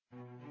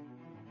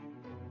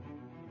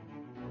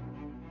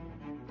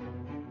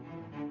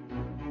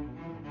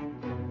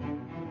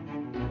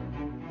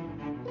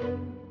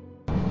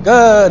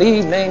Good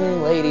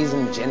evening, ladies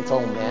and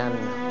gentlemen.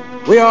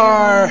 We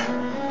are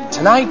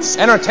tonight's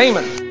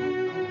entertainment.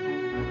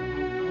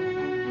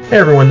 Hey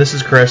everyone, this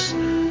is Chris.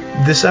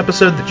 This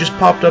episode that just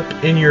popped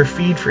up in your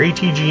feed for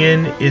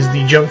ATGN is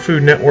the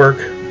Junkfood Network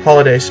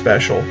Holiday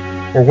Special,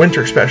 or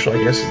Winter Special,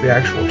 I guess is the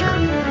actual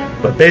term.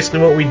 But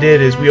basically what we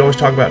did is, we always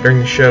talk about during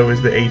the show,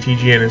 is that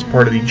ATGN is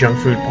part of the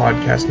Junkfood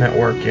Podcast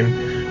Network,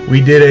 and we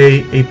did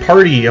a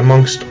party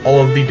amongst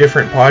all of the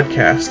different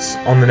podcasts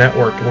on the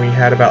network, and we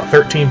had about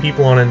 13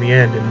 people on in the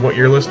end, and what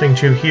you're listening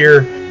to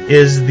here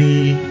is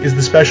the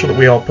special that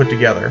we all put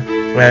together.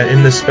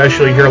 In this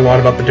special, you hear a lot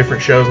about the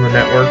different shows on the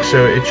network,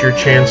 so it's your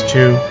chance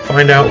to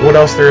find out what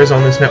else there is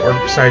on this network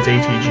besides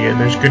ATGN.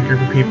 There's a good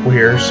group of people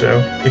here, so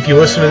if you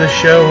listen to this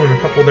show and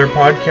a couple of their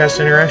podcasts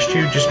interest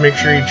you, just make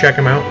sure you check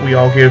them out. We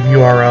all give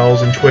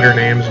URLs and Twitter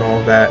names and all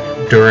of that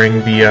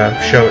during the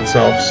show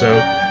itself, so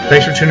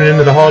thanks for tuning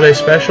into the holiday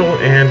special,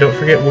 and don't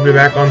forget, we'll be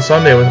back on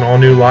Sunday with an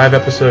all-new live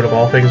episode of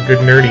All Things Good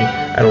and Nerdy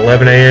at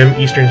 11 a.m.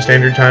 Eastern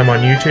Standard Time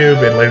on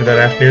YouTube, and later that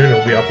afternoon it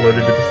will be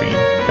uploaded to the feed.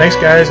 Thanks,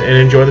 guys, and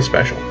enjoy the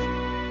special.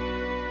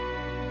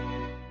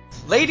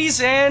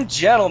 Ladies and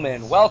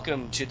gentlemen,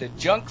 welcome to the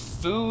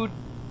Junkfood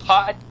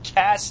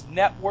Podcast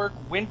Network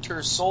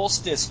Winter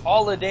Solstice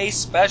Holiday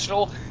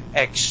Special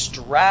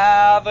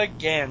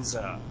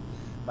Extravaganza.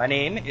 My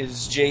name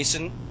is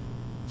Jason,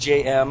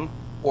 JM,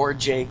 or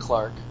J.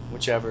 Clark,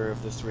 whichever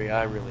of the three,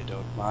 I really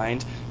don't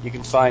mind. You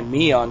can find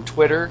me on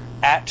Twitter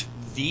at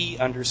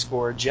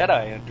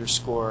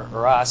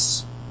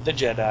 @the_Jedi_Ross, the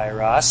Jedi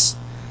Ross.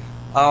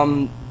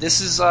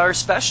 This is our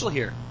special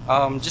here.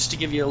 Just to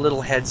give you a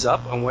little heads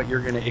up on what you're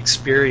going to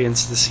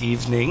experience this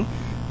evening.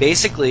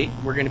 Basically,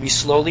 we're going to be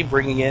slowly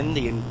bringing in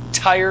the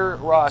entire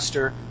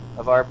roster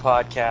of our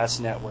podcast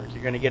network.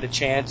 You're going to get a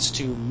chance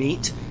to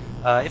meet,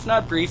 if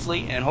not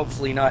briefly and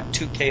hopefully not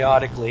too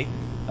chaotically,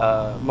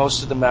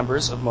 most of the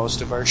members of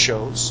most of our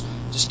shows.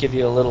 Just give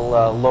you a little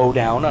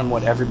lowdown on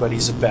what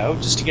everybody's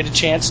about, just to get a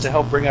chance to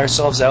help bring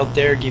ourselves out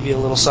there, give you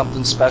a little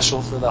something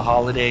special for the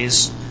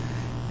holidays.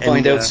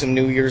 Find out some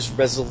New Year's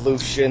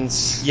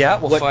resolutions. Yeah,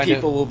 we'll what find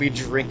people out. will be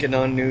drinking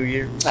on New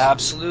Year's.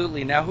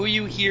 Absolutely. Now, who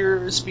you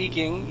hear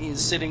speaking is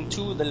sitting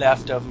to the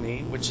left of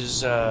me, which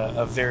is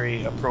a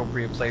very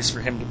appropriate place for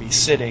him to be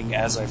sitting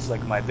as I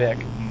flick my bick.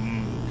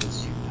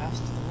 Because you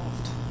passed to the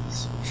left.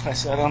 So if I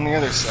sat on the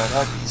other side,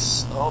 I'd be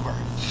sober.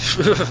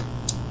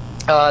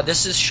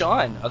 This is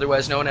Sean,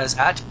 otherwise known as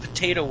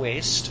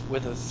 @PotatoWaste,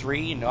 with a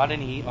 3, not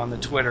an E, on the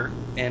Twitter,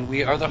 and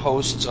we are the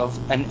hosts of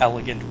An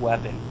Elegant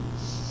Weapon.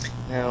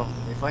 Now,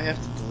 if I have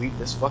to delete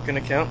this fucking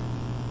account,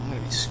 I'm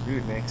going to be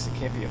screwed, man, because it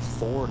can't be a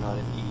 4, not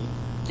an E.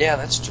 Yeah,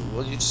 that's true.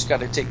 Well, you just got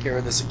to take care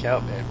of this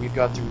account, man. We've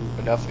gone through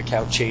enough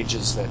account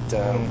changes that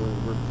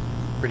we're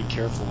pretty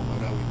careful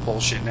about how we pull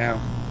shit now.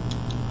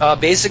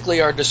 Basically,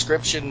 our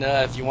description,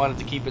 if you wanted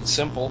to keep it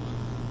simple,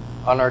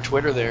 on our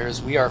Twitter there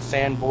is, we are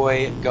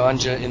fanboy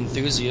ganja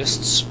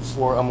enthusiasts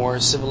for a more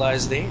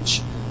civilized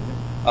age.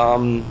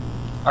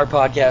 Our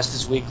podcast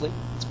is weekly.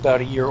 It's about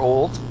a year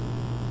old.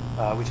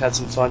 We've had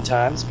some fun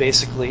times.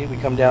 Basically, we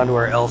come down to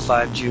our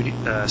L5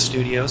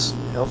 studios.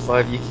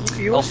 L5,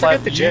 you always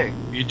forget the J.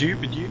 You do,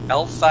 but you.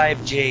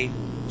 L5J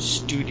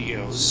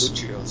Studios.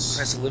 Studios.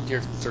 Christ, I lived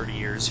here for 30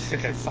 years. You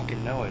think I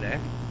fucking know it, eh?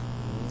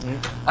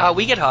 Mm-hmm.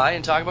 We get high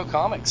and talk about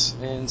comics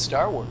and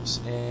Star Wars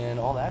and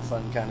all that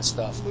fun kind of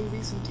stuff.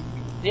 Movies and TV.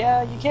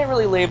 Yeah, you can't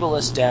really label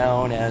us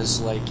down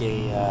as like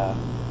a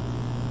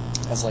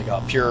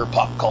pure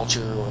pop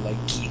culture or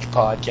like geek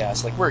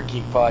podcast. Like, we're a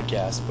geek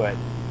podcast, but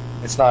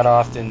it's not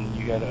often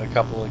you got a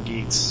couple of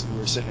geeks who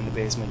are sitting in the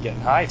basement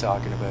getting high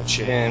talking about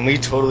shit. And we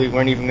totally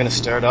weren't even going to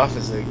start off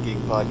as a geek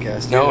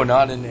podcast. No,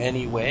 not in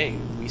any way.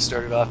 We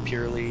started off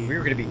purely... We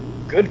were going to be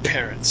good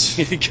parents.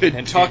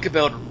 and talk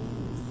about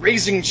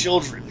raising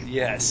children.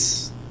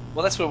 Yes.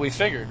 Well, that's what we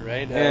figured,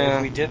 right? Yeah.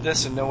 If we did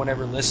this and no one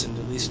ever listened,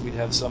 at least we'd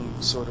have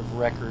some sort of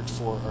record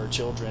for our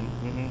children,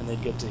 and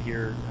they'd get to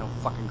hear how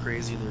fucking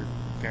crazy their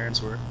parents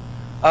were.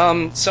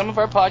 Some of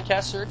our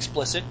podcasts are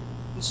explicit,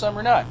 and some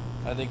are not.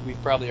 I think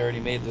we've probably already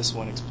made this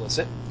one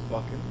explicit.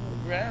 Fucking.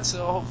 Yeah,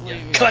 so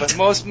hopefully... Yeah, but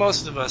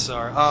most of us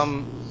are.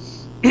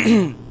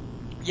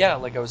 Yeah,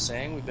 like I was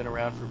saying, we've been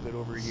around for a bit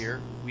over a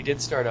year. We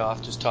did start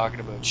off just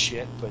talking about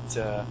shit,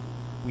 but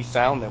we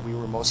found that we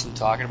were mostly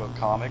talking about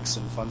comics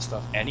and fun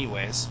stuff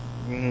anyways.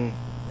 Mm-hmm.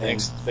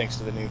 Thanks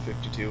to the new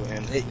 52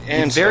 and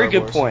very Star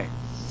good Wars. point.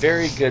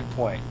 Very good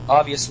point.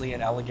 Obviously,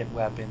 an Elegant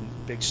Weapon,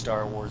 big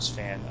Star Wars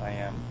fan I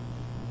am.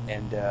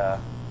 And,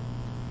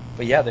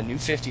 but yeah, the new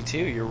 52,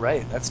 you're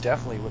right. That's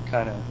definitely what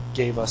kind of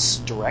gave us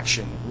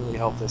direction. It really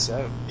helped us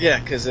out. Yeah,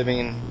 because, I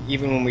mean,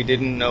 even when we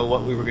didn't know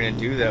what we were going to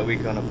do that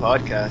week on a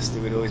podcast,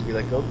 it would always be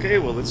like, okay,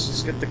 well, let's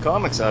just get the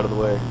comics out of the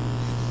way.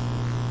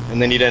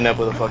 And then you'd end up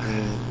with a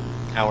fucking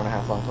hour and a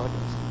half long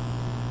podcast.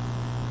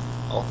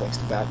 All thanks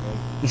to Batman.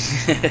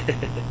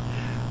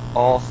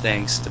 All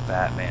thanks to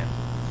Batman.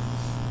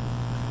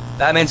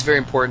 Batman's very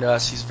important to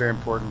us. He's a very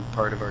important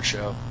part of our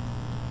show.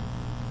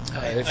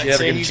 If you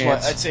ever get a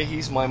chance, I'd say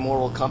he's my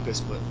moral compass,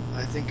 but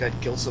I think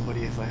I'd kill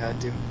somebody if I had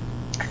to.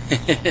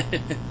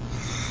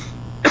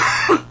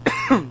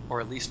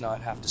 at least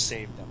not have to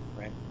save them,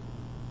 right?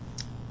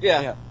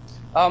 Yeah.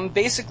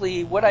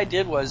 Basically, what I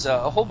did was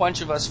a whole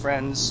bunch of us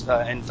friends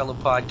and fellow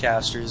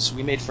podcasters,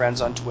 we made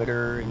friends on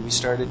Twitter, and we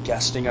started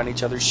guesting on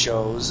each other's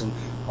shows, and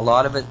a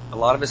lot of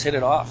us hit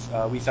it off.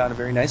 We found a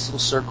very nice little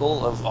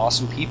circle of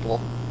awesome people,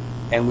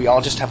 and we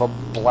all just have a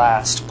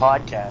blast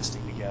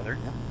podcasting together.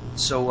 Yeah.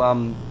 So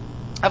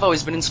I've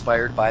always been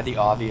inspired by the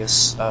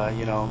obvious,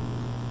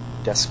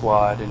 Death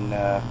Squad and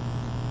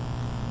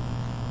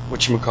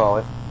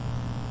whatchamacallit.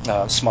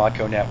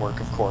 Smodco Network,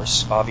 of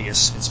course,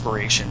 obvious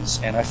inspirations,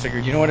 and I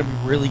figured, it'd be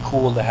really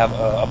cool to have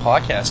a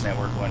podcast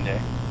network one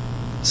day.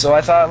 So I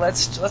thought,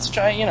 let's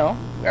try.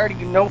 We already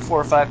know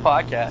 4 or 5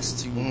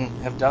 podcasts who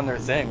have done their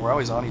thing. We're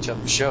always on each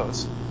other's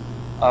shows.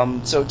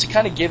 So to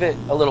kind of give it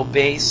a little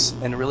base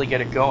and really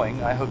get it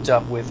going, I hooked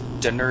up with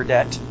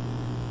DaNerdette,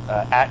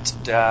 at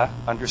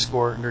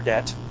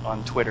 _Nerdette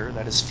on Twitter.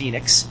 That is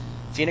Phoenix.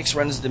 Phoenix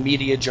runs the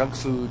media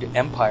Junkfood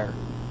empire.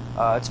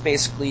 It's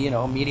basically,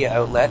 a media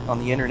outlet on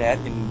the internet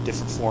in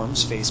different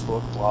forms,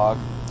 Facebook, blog,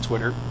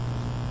 Twitter.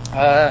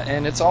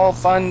 And it's all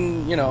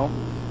fun,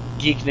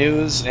 geek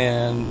news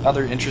and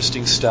other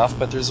interesting stuff,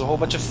 but there's a whole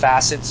bunch of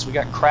facets. We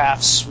got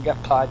crafts, we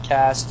got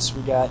podcasts,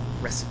 we got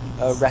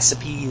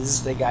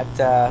recipes. They got,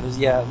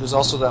 there's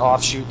also the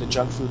offshoot, the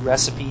junk food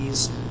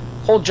recipes,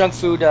 whole junk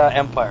food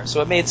empire.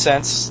 So it made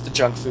sense, the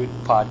Junk Food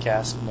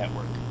Podcast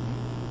Network.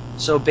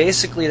 So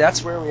basically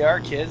that's where we are,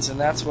 kids, and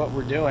that's what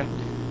we're doing.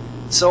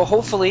 So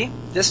hopefully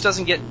this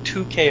doesn't get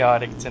too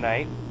chaotic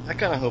tonight. I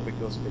kind of hope it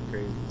goes a bit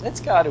crazy. It's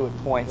got to at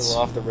A points.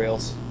 little off the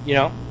rails.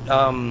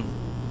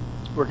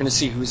 We're going to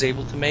see who's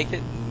able to make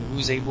it and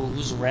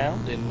who's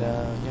around, and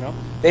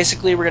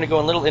basically we're going to go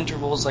in little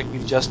intervals like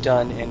we've just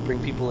done and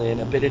bring people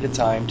in a bit at a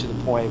time to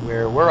the point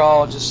where we're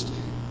all just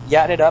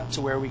yatting it up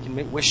to where we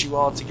can wish you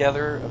all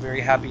together a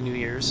very happy New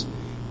Year's.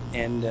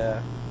 And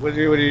What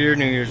are your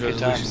New Year's good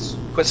resolutions?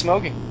 times. Quit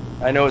smoking.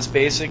 I know it's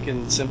basic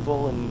and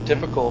simple and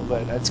typical,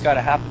 but it's got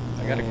to happen.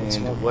 I got to quit And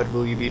smoking. what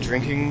will you be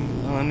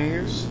drinking on New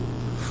Year's?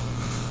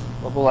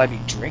 What will I be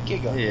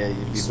drinking on? Yeah,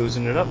 you'd be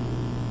boozing it up.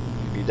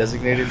 You'd be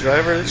designated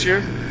driver this year.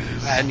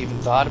 I hadn't even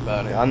thought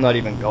about it. I'm not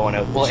even going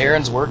out. Well, this year.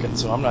 Aaron's working,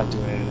 so I'm not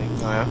doing anything.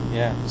 Oh yeah.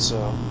 Yeah, so,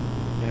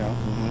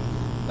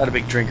 Mm-hmm. not a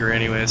big drinker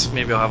anyways.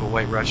 Maybe I'll have a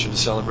White Russian to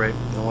celebrate.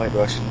 No White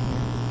Russian.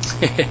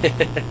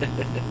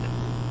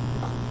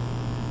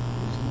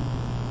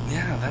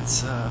 Yeah, that's,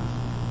 So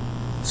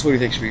what do you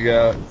think? Should we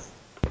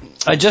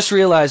I just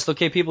realized,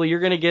 okay, people, you're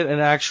going to get an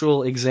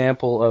actual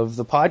example of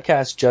the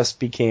podcast just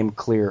became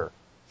clearer.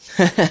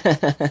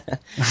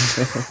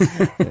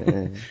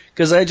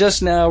 Because I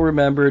just now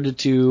remembered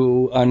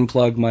to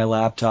unplug my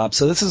laptop.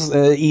 So this is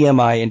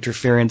EMI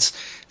interference.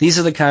 These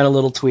are the kind of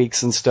little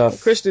tweaks and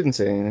stuff. Chris didn't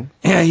say anything.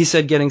 Yeah, he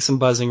said getting some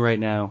buzzing right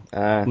now.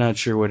 Not Not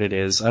sure what it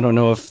is. I don't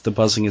know if the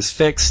buzzing is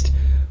fixed,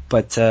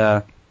 but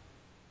that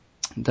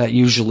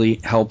usually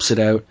helps it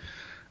out.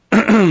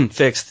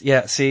 Fixed.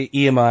 Yeah, see,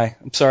 EMI.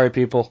 I'm sorry,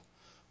 people.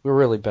 We're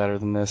really better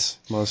than this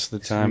most of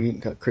the time. We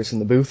got Chris in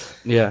the booth.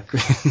 Yeah,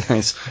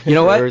 nice. You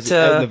know what? Or is it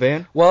out in the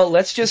van? Well,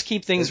 let's just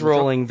keep things Is it the truck?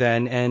 rolling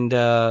then, and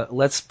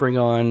let's bring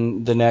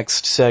on the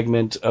next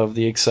segment of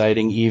the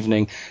exciting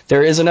evening.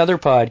 There is another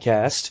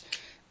podcast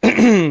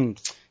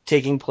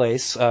taking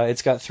place.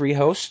 It's got 3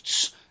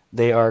 hosts.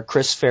 They are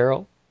Chris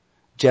Farrell,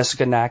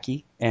 Jessica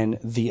Naki, and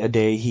The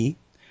Adehi.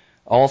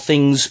 All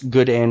things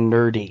good and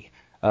nerdy.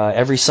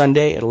 Every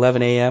Sunday at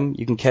 11 a.m.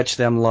 You can catch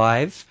them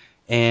live.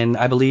 And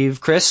I believe,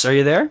 Chris, are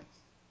you there?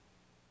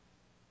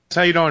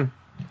 How you doing?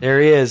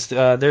 There he is.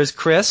 There's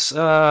Chris. We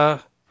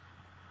got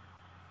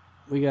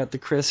the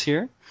Chris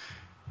here.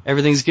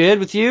 Everything's good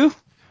with you?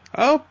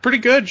 Oh, pretty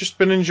good. Just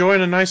been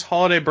enjoying a nice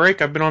holiday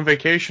break. I've been on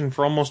vacation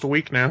for almost a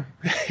week now.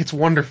 It's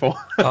wonderful.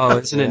 Oh,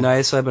 isn't it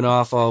nice? I've been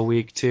off all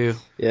week, too.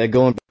 Yeah,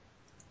 going.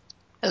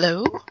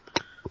 Hello.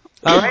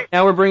 All right,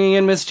 now we're bringing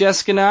in Miss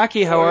Jessica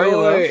Naki. How are you,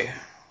 love?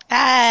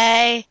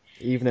 Hi.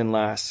 Evening,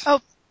 lass.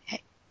 Oh,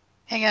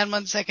 hang on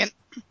 1 second.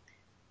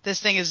 This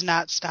thing is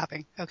not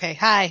stopping. Okay.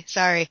 Hi.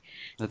 Sorry.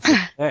 That's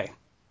okay.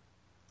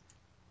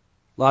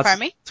 Lots Pardon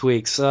me? of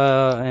tweaks.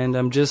 And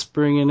I'm just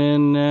bringing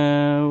in,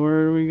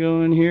 where are we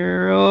going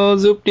here? Oh,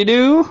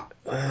 zoop-de-doo.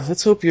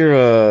 Let's hope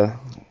your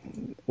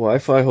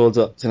Wi-Fi holds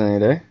up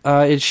tonight,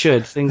 eh? It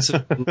should. Things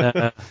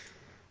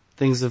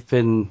have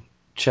been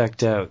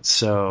checked out,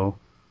 so.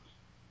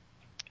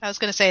 I was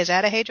going to say, is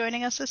Adahay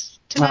joining us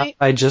tonight?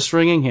 By just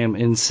ringing him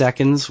in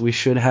seconds, we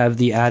should have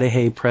the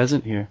Adahay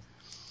present here.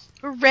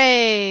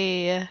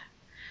 Hooray!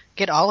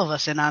 Get all of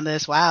us in on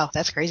this. Wow,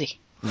 that's crazy.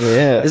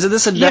 Yeah. Isn't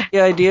this a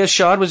nutty idea?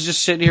 Sean was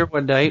just sitting here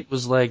one night,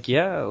 was like,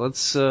 yeah,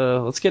 let's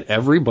get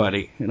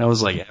everybody. And I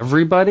was like,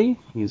 everybody?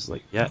 He's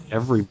like, yeah,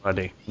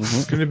 everybody.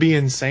 It's going to be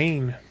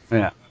insane.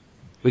 Yeah.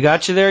 We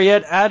got you there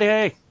yet,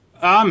 Adahay?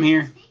 I'm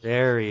here.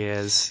 There he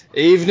is.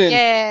 Evening.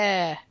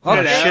 Yeah. Oh,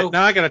 Hello. shit.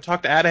 Now I got to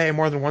talk to Adahay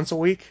more than once a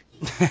week.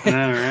 All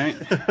right.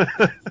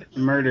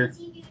 Murder.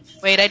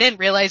 Wait, I didn't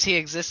realize he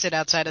existed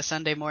outside of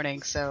Sunday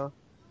morning, so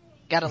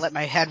gotta let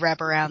my head wrap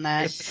around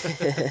that.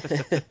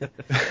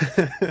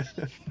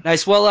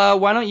 Nice. Well,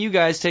 why don't you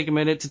guys take a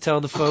minute to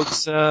tell the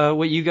folks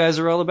what you guys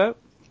are all about?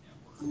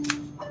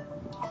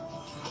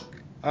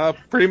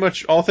 Pretty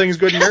much all things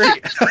good and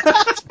nerdy.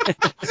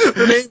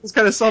 The name is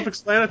kind of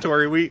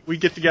self-explanatory. We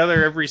get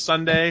together every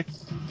Sunday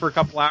for a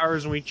couple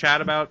hours and we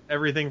chat about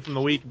everything from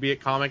the week, be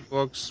it comic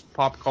books,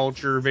 pop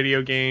culture,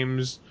 video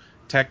games,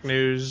 tech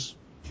news.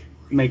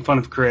 Make fun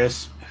of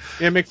Chris.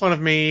 Yeah, make fun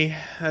of me.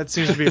 That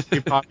seems to be a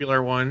pretty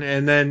popular one.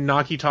 And then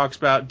Naki talks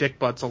about dick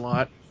butts a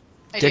lot.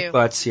 Dick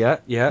butts, yeah.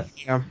 Yeah.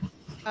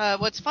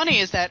 What's funny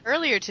is that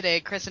earlier today,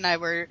 Chris and I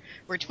were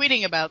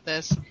tweeting about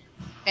this,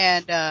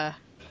 and I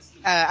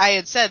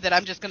had said that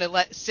I'm just going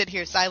to sit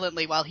here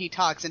silently while he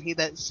talks, and he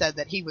said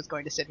that he was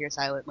going to sit here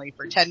silently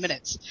for 10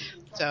 minutes.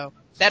 So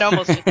that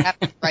almost just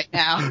happened right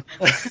now.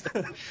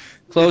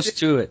 Close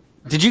to it.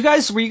 Were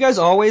you guys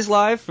always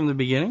live from the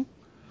beginning?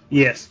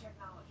 Yes.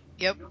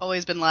 Yep,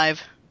 always been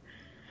live.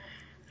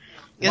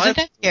 Live? Isn't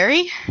that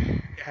scary?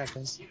 Yeah, it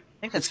is. I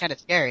think that's kind of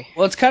scary.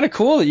 Well, it's kind of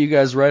cool that you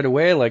guys right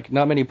away, like,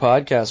 not many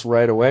podcasts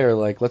right away are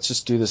like, let's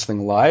just do this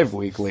thing live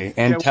weekly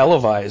and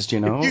televised, you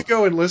know? If you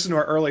go and listen to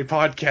our early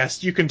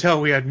podcast, you can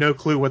tell we had no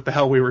clue what the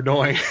hell we were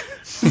doing.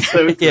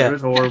 It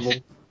was horrible.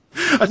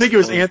 I think it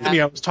was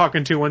Anthony I was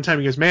talking to one time.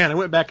 He goes, "Man, I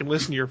went back and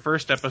listened to your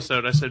first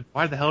episode." I said,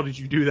 "Why the hell did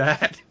you do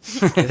that?"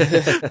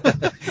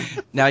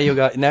 Now you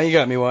got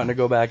me wanting to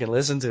go back and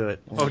listen to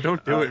it. Oh,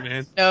 don't do it,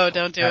 man. No,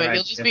 don't do it.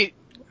 Right.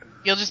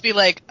 You'll just be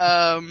like,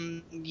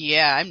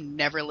 yeah, I'm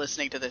never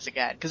listening to this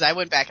again. Because I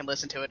went back and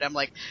listened to it, and I'm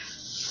like,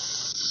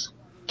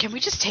 can we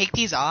just take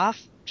these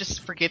off?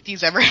 Just forget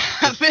these ever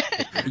happened?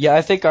 Yeah,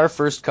 I think our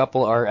first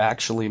couple are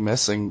actually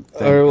missing.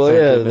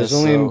 There's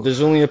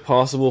only a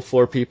possible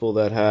 4 people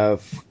that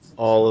have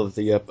all of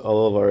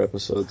our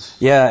episodes.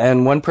 Yeah,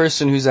 and one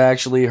person who's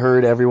actually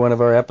heard every one of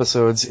our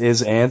episodes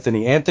is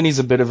Anthony. Anthony's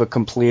a bit of a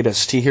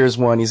completist. He hears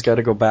one, he's got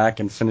to go back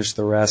and finish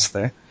the rest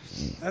there.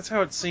 That's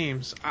how it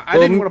seems. I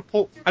didn't want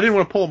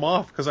to pull them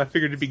off because I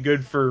figured it'd be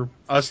good for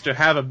us to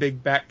have a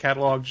big back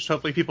catalog. Just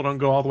hopefully people don't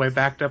go all the way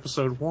back to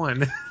episode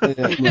 1.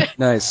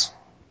 Nice.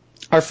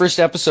 Our first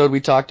episode,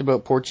 we talked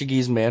about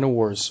Portuguese man o'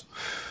 wars.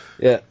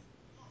 Yeah.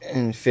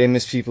 And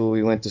famous people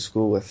we went to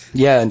school with.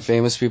 Yeah, and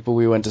famous people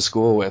we went to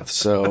school with,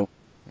 so...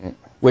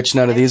 Which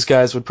none of these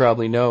guys would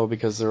probably know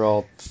because they're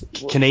all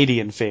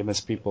Canadian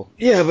famous people.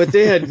 Yeah, but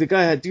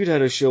dude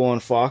had a show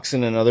on Fox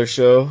and another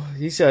show.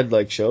 He's had,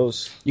 like,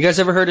 shows. You guys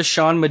ever heard of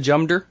Sean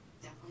Majumder?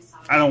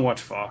 I don't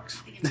watch Fox.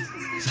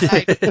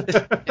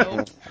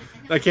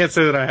 I can't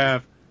say that I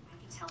have.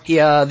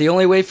 Yeah, the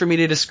only way for me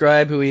to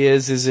describe who he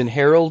is in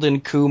Harold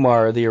and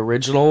Kumar, the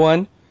original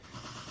one.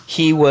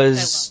 He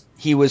was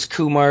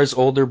Kumar's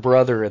older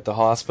brother at the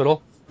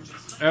hospital.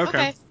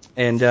 Okay.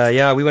 And,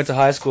 we went to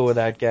high school with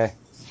that guy.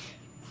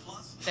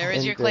 There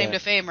is your claim to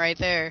fame right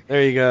there.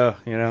 There you go,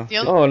 you know.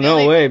 Oh,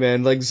 no way,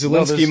 man. Like,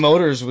 Zelensky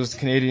Motors was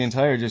Canadian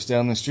Tire just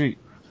down the street.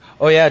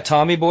 Oh, yeah,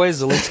 Tommy Boy,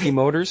 Zelensky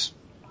Motors.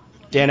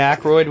 Dan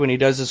Aykroyd, when he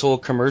does his whole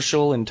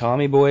commercial in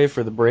Tommy Boy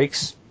for the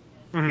brakes.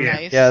 Mm-hmm.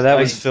 Nice. Yeah, that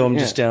was filmed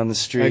just down the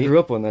street. I grew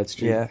up on that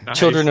street. Yeah. Nice.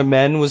 Children of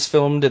Men was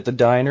filmed at the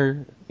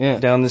diner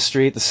down the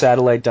street, the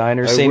Satellite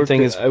Diner.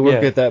 I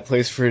worked at that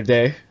place for a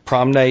day.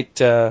 Prom Night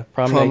 2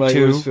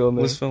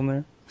 was filmed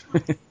there.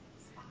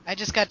 I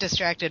just got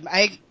distracted.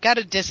 I got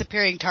a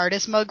disappearing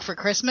TARDIS mug for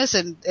Christmas,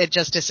 and it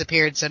just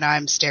disappeared, so now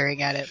I'm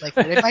staring at it like,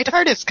 where did my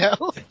TARDIS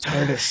go?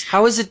 TARDIS.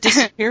 How is it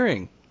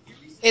disappearing?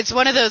 It's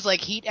one of those,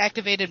 like,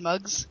 heat-activated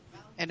mugs,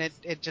 and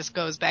it just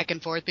goes back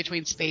and forth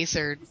between space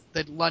or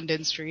the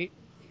London street.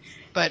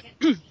 But,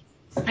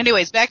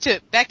 anyways, back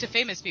to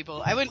famous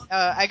people. I went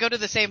to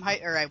the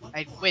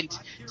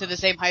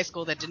same high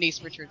school that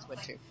Denise Richards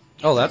went to.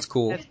 Oh, that's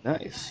cool.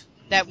 Nice.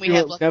 That we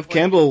had Nev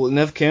Campbell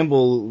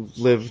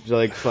lived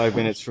like 5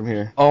 minutes from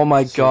here. Oh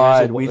my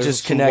God, So we there's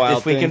just some connect. wild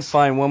If we can things.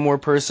 find one more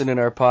person in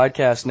our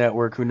podcast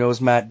network who knows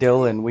Matt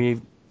Dillon,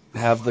 we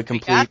have the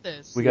complete. got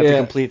this. We got the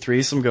complete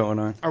threesome going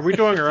on. Are we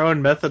doing our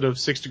own method of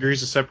 6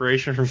 degrees of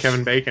separation from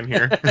Kevin Bacon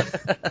here?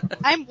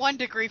 I'm 1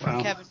 degree from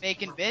Wow. Kevin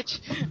Bacon, bitch.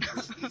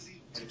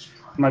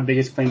 My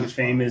biggest claim to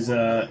fame is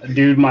a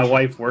dude my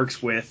wife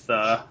works with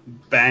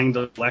banged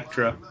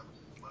Electra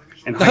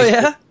in high school.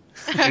 Yeah?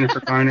 Jennifer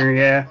Garner,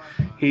 yeah.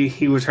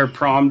 He was her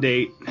prom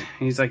date.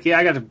 He's like, yeah,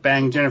 I got to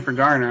bang Jennifer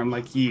Garner. I'm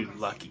like, you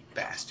lucky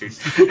bastard.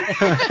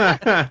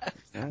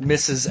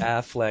 Mrs.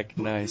 Affleck,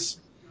 nice.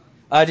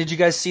 Did you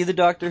guys see the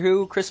Doctor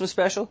Who Christmas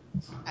special?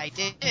 I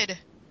did.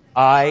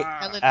 I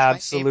Carla's my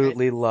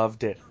absolutely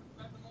loved it.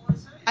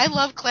 I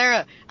love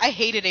Clara. I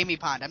hated Amy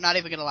Pond. I'm not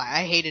even gonna lie.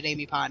 I hated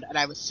Amy Pond, and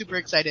I was super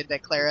excited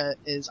that Clara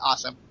is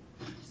awesome.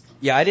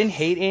 Yeah, I didn't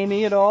hate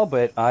Amy at all,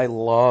 but I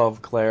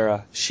love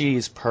Clara.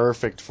 She's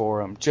perfect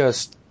for him.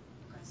 Just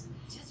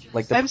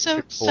like the I'm so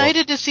perfect form.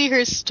 excited to see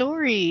her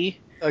story.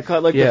 I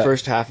caught like the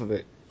first half of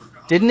it.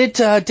 Didn't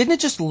it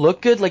just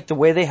look good, like the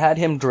way they had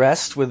him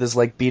dressed with his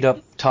like beat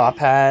up top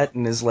hat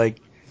and his like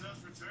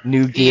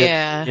new gear,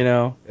 Yeah. you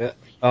know? Yeah.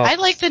 Oh. I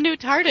like the new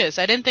TARDIS.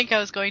 I didn't think I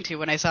was going to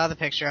when I saw the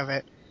picture of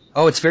it.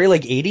 Oh, it's very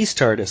like 80s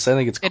TARDIS. I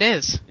think it's cool. It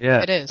is.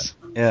 Yeah. It is.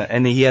 Yeah,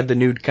 and he had the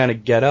new kind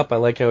of get up. I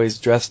like how he's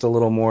dressed a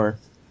little more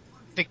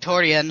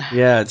Victorian.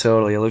 Yeah,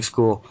 totally. It looks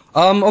cool.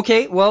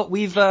 Okay, well,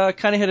 we've kind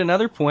of hit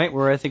another point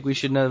where I think we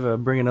should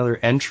bring another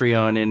entry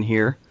on in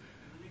here.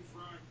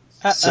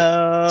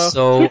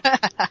 So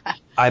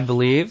I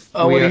believe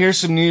I want to hear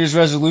some New Year's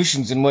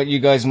resolutions and what you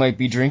guys might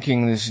be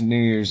drinking this New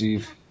Year's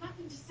Eve.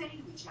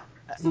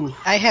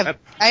 I have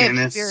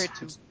Guinness.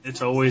 spiritual.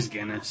 It's always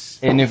Guinness.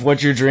 And if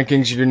what you're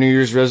drinking is your New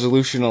Year's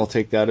resolution, I'll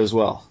take that as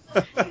well.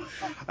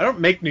 I don't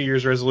make New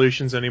Year's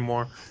resolutions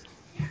anymore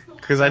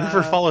because I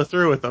never follow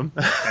through with them.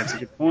 That's a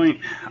good point.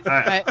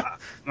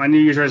 My New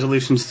Year's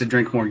resolution is to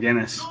drink more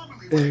Guinness.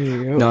 There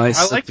you go. Nice.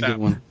 I like That's a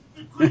good one.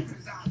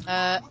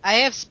 I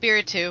have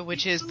Spiritu,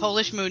 which is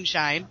Polish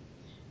moonshine,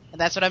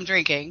 and that's what I'm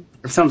drinking.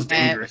 It sounds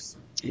dangerous.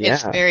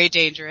 It's very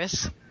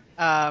dangerous.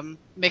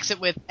 Mix it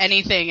with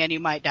anything and you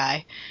might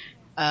die.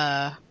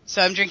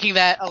 So I'm drinking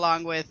that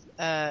along with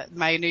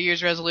my New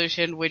Year's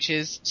resolution, which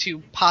is to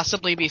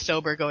possibly be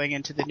sober going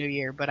into the new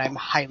year, but I'm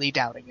highly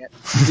doubting it.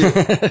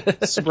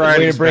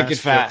 Way to break it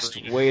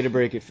fast. Way to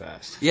break it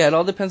fast. Yeah, it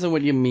all depends on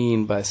what you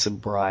mean by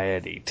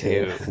sobriety,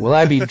 too. Will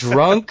I be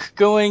drunk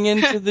going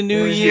into the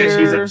new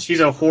year? Yeah, she's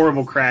a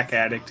horrible crack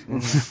addict.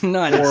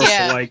 Not Horrible,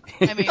 Yeah, like.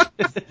 I mean,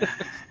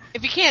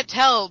 if you can't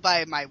tell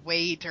by my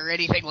weight or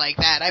anything like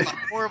that, I'm a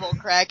horrible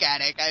crack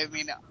addict. I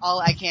mean,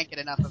 I can't get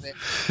enough of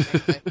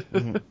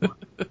it.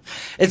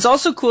 It's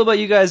also cool about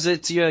you guys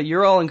that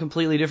you're all in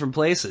completely different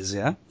places,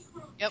 yeah?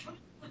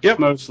 Yep,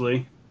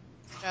 mostly.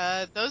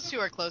 Those two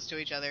are close to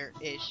each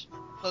other-ish.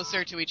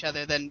 Closer to each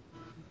other than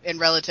in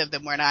relative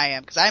than where I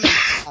am, because I'm in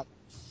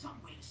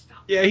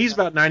Yeah, he's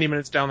about 90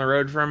 minutes down the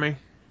road from me.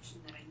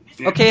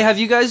 Okay, have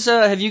you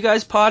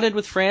guys potted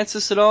with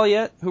Francis at all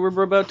yet, who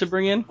we're about to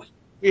bring in?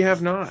 We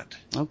have not.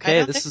 Okay,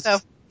 I don't think so.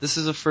 This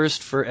is a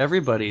first for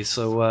everybody,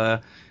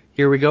 so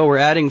here we go. We're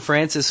adding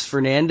Francis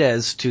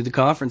Fernandez to the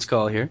conference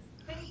call here.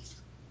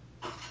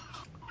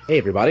 Hey,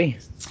 everybody.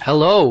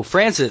 Hello,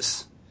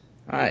 Francis.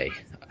 Hi.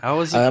 How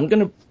is it?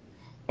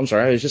 I'm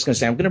sorry, I was just going to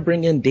say, I'm going to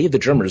bring in Dave the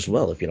drummer as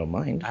well, if you don't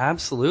mind.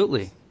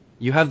 Absolutely.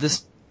 You have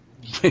this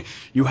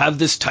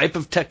type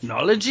of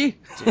technology?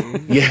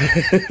 Yeah.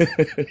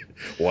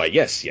 Why,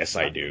 yes,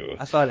 I do.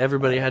 I thought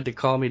everybody had to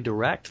call me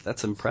direct.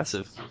 That's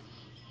impressive.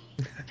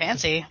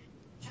 fancy.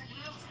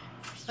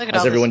 Look at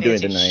How's all everyone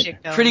this doing fancy tonight?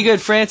 shit going. Pretty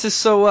good, Francis.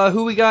 So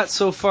who we got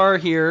so far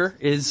here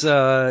is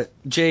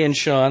Jay and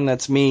Sean.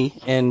 That's me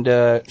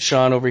and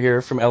Sean over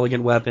here from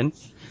Elegant Weapon.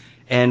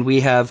 And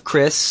we have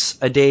Chris,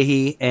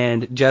 Adehi,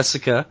 and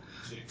Jessica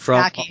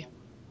from... Naki.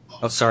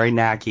 Oh, sorry,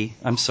 Naki.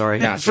 I'm sorry.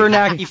 Naki. For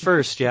Naki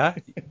first, yeah?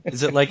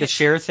 Is it like a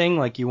share thing?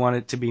 Like you want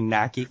it to be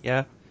Naki,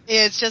 yeah?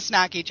 It's just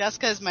Naki.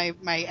 Jessica is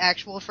my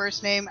actual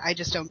first name. I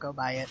just don't go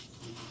by it.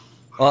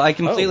 Well, I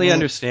completely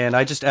understand.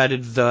 I just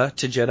added the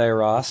to Jedi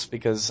Ross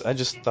because I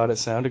just thought it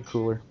sounded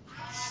cooler.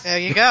 There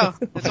you go.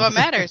 That's what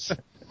matters.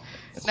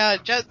 No,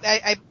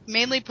 I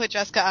mainly put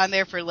Jessica on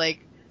there for, like,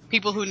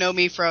 people who know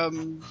me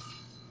from,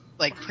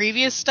 like,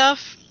 previous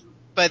stuff.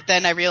 But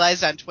then I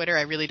realized on Twitter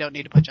I really don't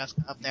need to put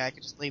Jessica up there. I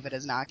could just leave it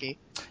as Naki.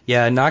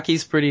 Yeah,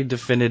 Naki's pretty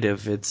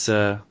definitive. It's,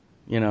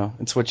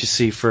 it's what you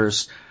see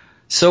first.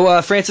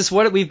 So, Francis,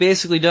 what we've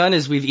basically done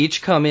is we've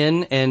each come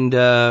in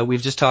and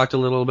we've just talked a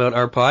little about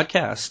our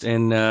podcast.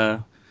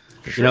 And,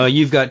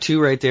 you've got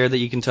two right there that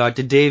you can talk.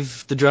 Did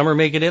Dave, the drummer,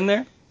 make it in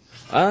there?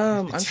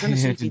 I'm trying to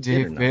see if he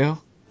did or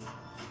not.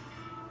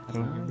 I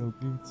don't hear no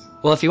beats.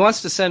 Well, if he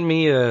wants to send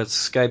me a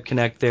Skype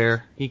Connect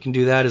there, he can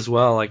do that as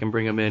well. I can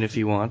bring him in if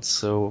he wants,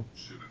 so...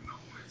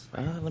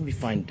 Let me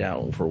find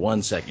out for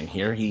 1 second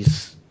here.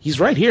 He's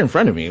right here in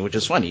front of me, which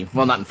is funny.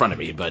 Well, not in front of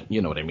me, but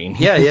you know what I mean.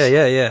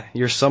 Yeah.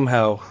 You're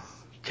somehow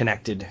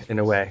connected in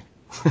a way.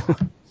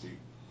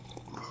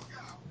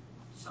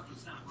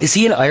 Is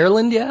he in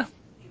Ireland, yeah?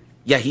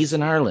 Yeah, he's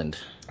in Ireland.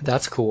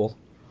 That's cool.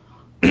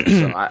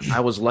 So I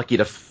was lucky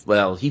to...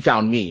 he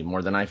found me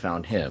more than I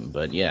found him.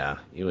 But yeah,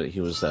 he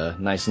was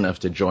nice enough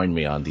to join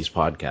me on these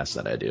podcasts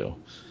that I do.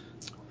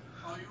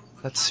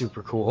 That's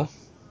super cool.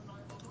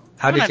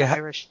 I'm an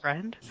Irish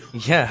friend.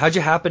 Yeah, how'd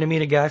you happen to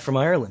meet a guy from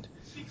Ireland?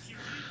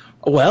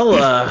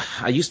 Well,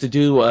 I used to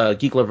do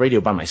Geek Love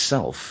Radio by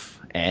myself,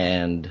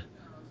 and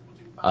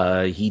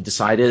he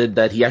decided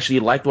that he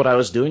actually liked what I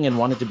was doing and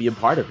wanted to be a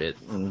part of it,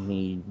 and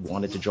he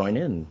wanted to join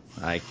in.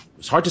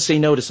 It's hard to say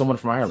no to someone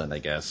from Ireland, I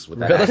guess, with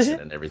that accent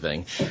and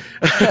everything.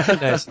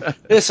 Nice.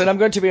 Listen, I'm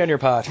going to be on your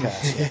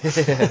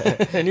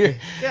podcast. And yeah,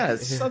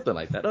 it's something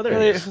like that.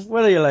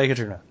 Whether you like it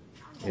or not.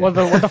 Yeah. What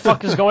the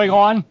fuck is going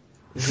on?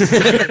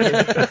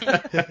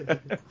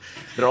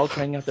 They're all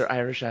trying out their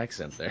Irish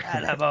accent there.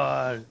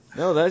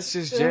 No, that's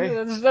just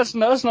Jay. That's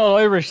not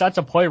Irish, that's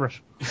a pirate.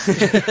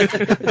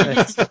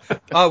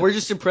 Oh, we're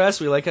just impressed.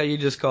 We like how you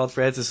just called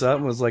Francis up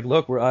and was like,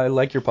 look, I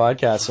like your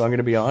podcast, so I'm going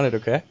to be on it,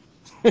 okay?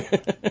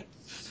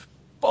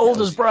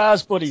 Bold as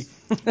brass, buddy.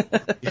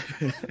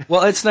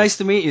 Well, it's nice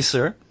to meet you,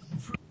 sir.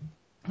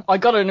 I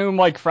got a new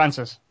mic,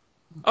 Francis.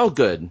 Oh,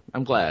 good.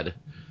 I'm glad.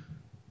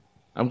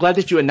 I'm glad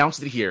that you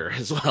announced it here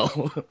as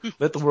well.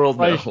 Let the world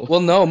know. Right. Well,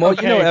 no,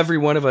 Okay. Every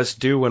one of us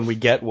do when we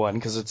get one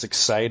because it's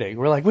exciting.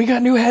 We're like, we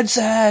got new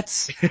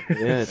headsets.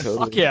 Yeah, totally.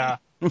 Fuck yeah.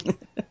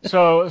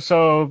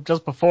 So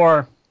just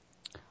before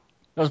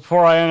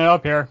I ended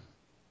up here,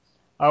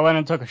 I went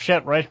and took a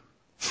shit, right?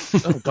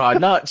 Oh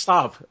God, no!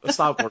 Stop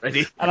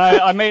already. And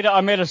I made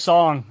a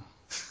song,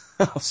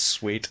 Oh,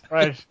 sweet.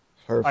 right?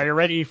 Perfect. Are you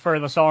ready for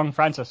the song,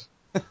 Francis?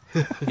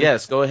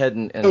 Yes, go ahead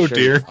and Oh, share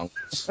dear. your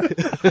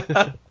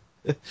songs.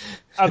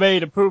 I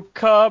made a poop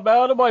come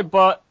out of my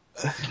butt.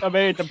 I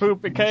made the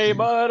poop it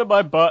came out of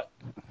my butt.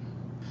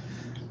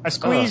 I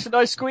squeezed and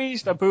I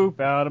squeezed the poop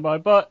out of my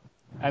butt.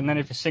 And then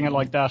if you sing it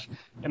like that,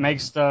 it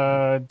makes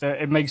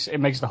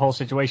the whole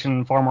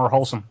situation far more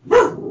wholesome.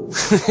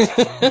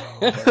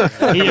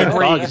 He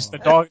agrees.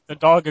 The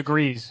dog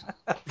agrees.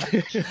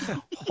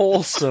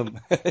 Wholesome.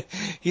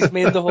 He's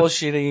made the whole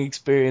shitting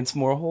experience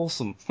more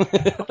wholesome.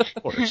 Of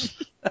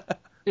course.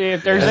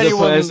 If there's As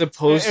anyone, as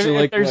opposed to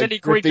if there's any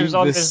creatures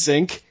on the this,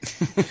 sink.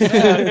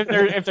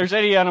 if there's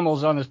any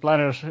animals on this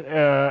planet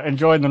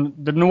enjoying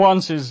the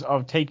nuances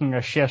of taking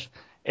a shit,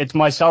 it's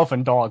myself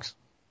and dogs.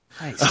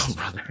 Nice. Oh,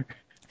 brother.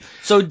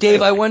 So,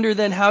 Dave, I wonder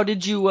then, how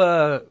did you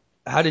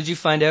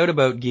find out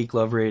about Geek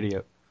Love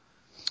Radio?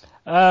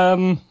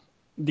 The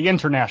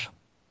internet.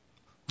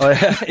 Oh,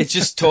 yeah? It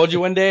just told you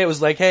one day. It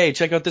was like, hey,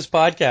 check out this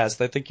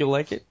podcast. I think you'll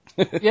like it.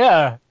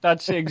 Yeah,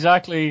 that's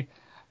exactly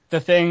the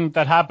thing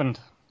that happened.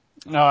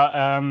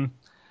 I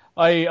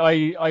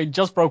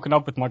just broken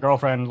up with my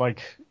girlfriend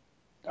like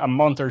a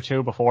month or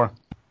two before,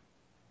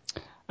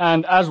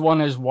 and as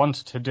one is wont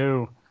to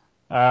do,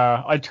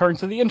 I turned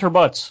to the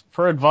interbuts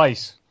for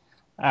advice,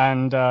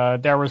 and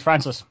there was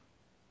Francis.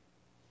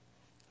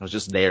 I was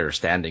just there,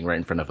 standing right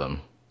in front of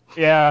him.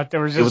 Yeah, there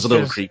was. It was a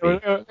little creepy.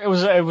 It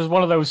was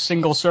one of those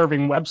single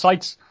serving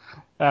websites.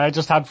 It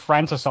just had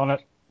Francis on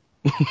it.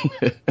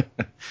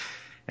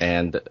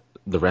 And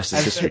the rest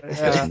is history.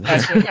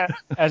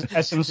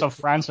 Essence of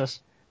Francis.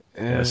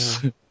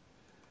 Yes.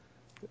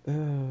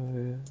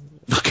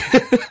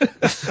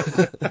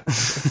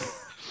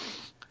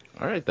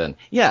 All right then.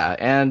 Yeah,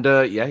 and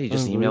he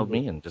just emailed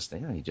me and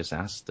he just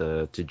asked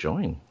to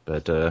join.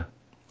 But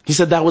he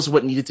said that was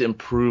what needed to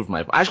improve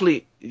my.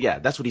 Actually, yeah,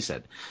 that's what he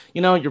said.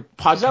 You know, your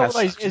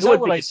podcast. Is that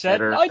what I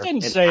said? I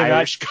didn't say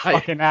Irish that. guy.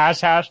 Fucking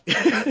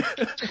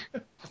asshat.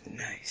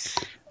 Nice.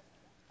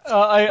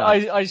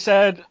 I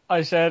said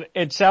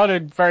it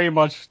sounded very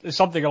much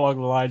something along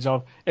the lines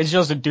of it's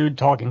just a dude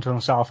talking to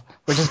himself,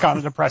 which is kind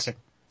of depressing.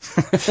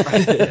 That's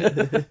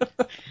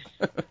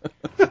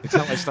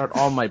how I start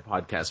all my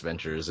podcast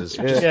ventures. Is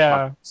just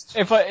Yeah.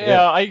 If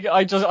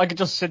I could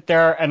just sit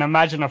there and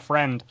imagine a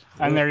friend,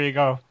 and there you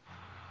go.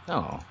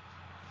 Oh.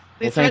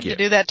 We Well, thank threatened you. to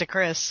do that to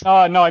Chris. No,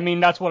 I mean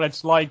that's what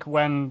it's like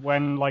when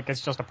like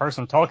it's just a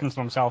person talking to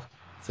himself.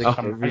 It's like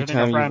I'm every imagining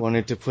a time you friend.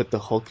 wanted to put the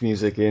Hulk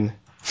music in.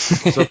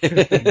 You know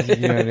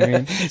what I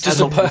mean?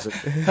 Just a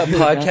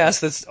podcast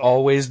that's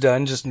always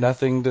done, just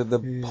nothing to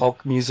the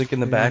Hulk music in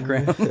the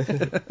background.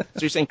 So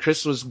you're saying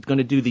Chris was going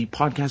to do the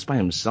podcast by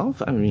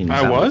himself? I mean,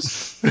 I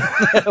was?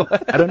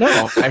 I don't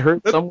know. I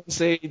heard someone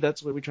say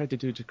that's what we tried to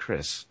do to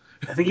Chris.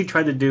 I think he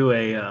tried to do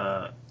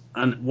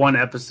one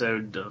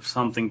episode of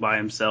something by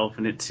himself,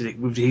 and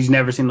he's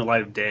never seen the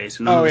light of day,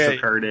 so none of us have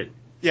heard it.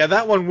 Yeah,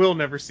 that one will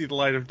never see the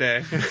light of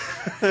day.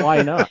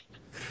 Why not?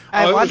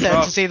 I it want was that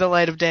rough. to see the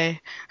light of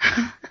day.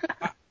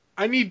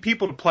 I need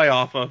people to play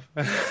off of.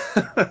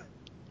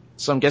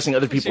 So I'm guessing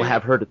other people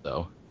have heard it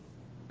though.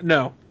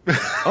 No.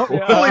 Oh,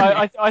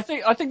 Yeah, I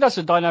think that's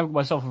a dynamic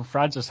myself and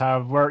Francis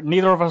have, where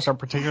neither of us are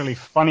particularly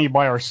funny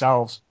by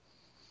ourselves.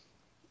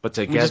 but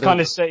We together, just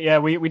kind of say,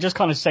 we just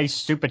kind of say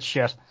stupid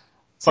shit.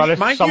 But if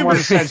my someone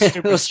humor- says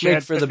stupid Let's make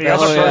shit, for the the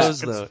best other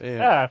shows, person though.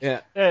 can-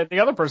 Yeah. the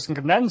other person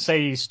can then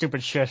say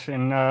stupid shit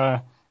in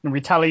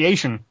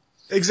retaliation.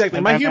 Exactly.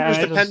 And- My and- humor is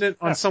and I just- dependent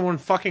on someone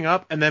fucking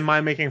up and then my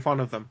making fun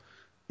of them.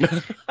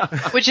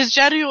 Which is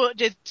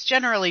it's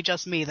generally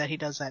just me that he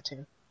does that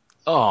to.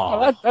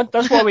 oh,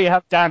 That's why we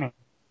have Danny.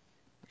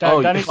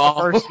 Danny's the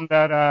oh. person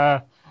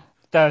that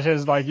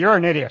is like, you're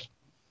an idiot.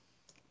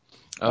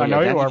 I know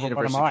you Danny are, but what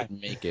University am I?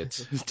 couldn't make it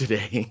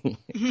today.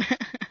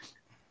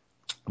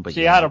 But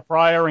She had a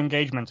prior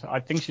engagement. I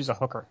think she's a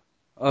hooker.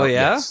 Oh,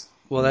 yeah? yes.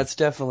 Well, that's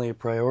definitely a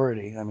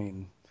priority. I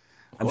mean,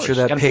 I'm course, sure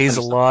you that gotta pays put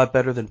a some lot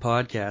better than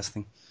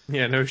podcasting.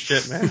 Yeah, no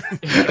shit, man.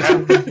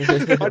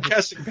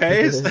 Podcasting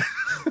pays.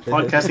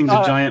 Podcasting's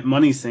a giant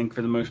money sink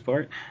for the most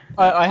part.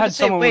 I had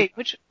Say, someone. wait,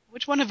 which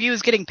one of you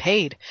is getting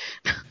paid?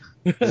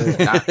 If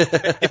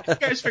you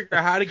guys figure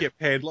out how to get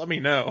paid, let me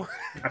know.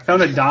 I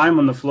found a dime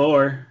on the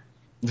floor.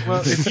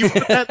 Well, if you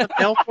put that in the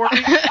mail for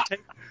me, I'll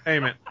take the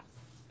payment.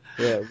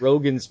 Yeah,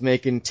 Rogan's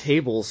making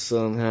tables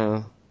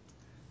somehow.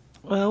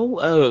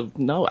 Well,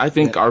 no, I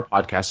think our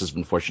podcast has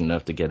been fortunate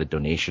enough to get a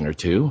donation or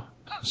two.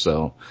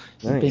 So,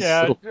 Nice.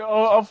 Yeah,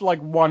 of like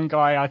one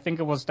guy, I think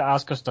it was to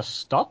ask us to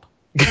stop.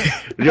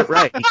 you're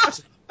right.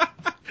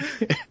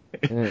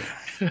 Yeah.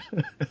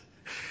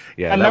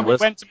 Yeah, And that then we was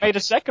went to make a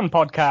second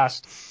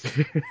podcast.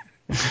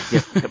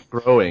 kept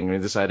growing. We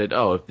decided,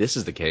 if this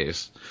is the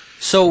case,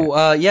 So,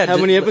 How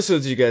many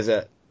episodes are you guys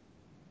at?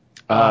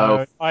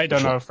 I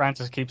don't know.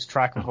 Francis keeps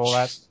track of all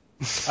that.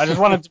 I just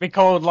want it to be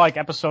called like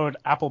episode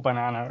Apple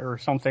Banana or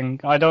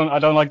something. I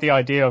don't like the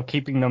idea of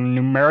keeping them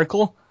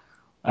numerical,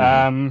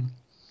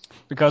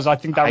 because I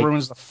think that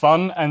ruins the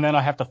fun, and then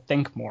I have to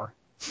think more.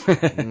 You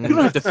don't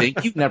have to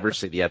think. You never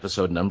say the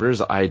episode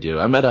numbers. I do.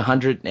 I'm at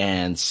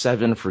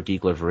 107 for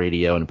Geek Love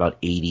Radio and about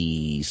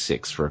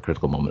 86 for A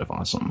Critical Moment of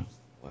Awesome.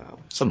 Wow.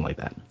 Something like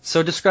that.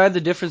 So describe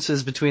the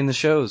differences between the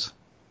shows.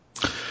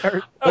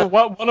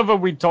 One of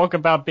them we talk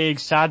about being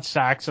sad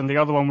sacks, and the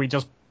other one we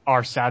just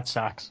are sad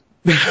sacks.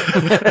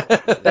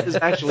 That is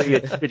actually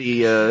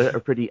a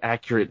pretty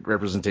accurate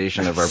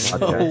representation of our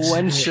podcast.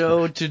 One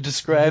show to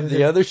describe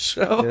the other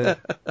show.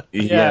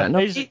 Yeah, no,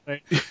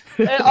 basically.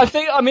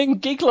 I mean,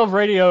 Geek Love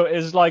Radio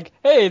is like,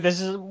 hey, this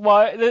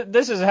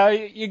is how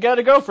you get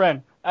a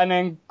girlfriend. And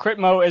then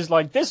Critmo is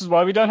like, this is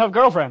why we don't have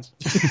girlfriends.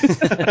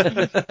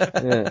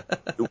 Yeah.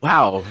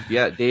 Wow.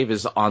 Yeah, Dave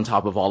is on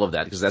top of all of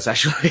that, because that's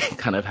actually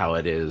kind of how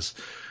it is.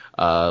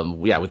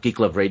 With Geek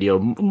Love Radio,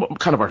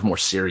 kind of our more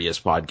serious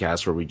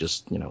podcast where we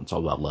just, it's all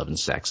about love and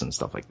sex and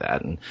stuff like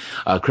that. And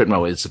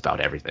Critmo is about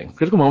everything.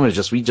 Critical Moment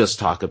is we just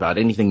talk about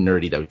anything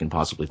nerdy that we can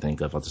possibly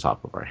think of on the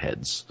top of our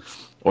heads.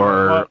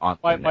 Or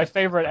my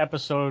favorite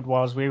episode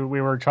was we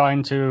were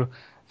trying to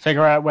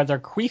figure out whether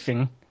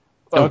queefing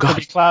could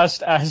be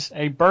classed as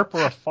a burp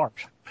or a fart.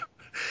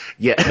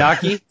 Yeah.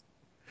 Naki?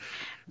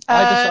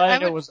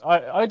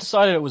 I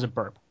decided it was a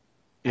burp.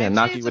 Yeah,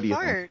 Naki, what do you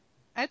think?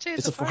 I'd say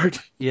it's a fart.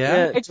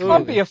 Yeah, it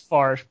can't be a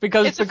fart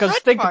because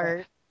think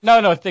fart.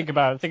 Think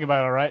about it,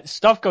 right?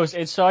 Stuff goes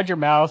inside your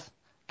mouth,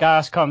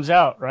 gas comes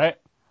out, right?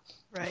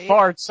 Right.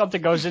 Fart,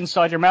 something goes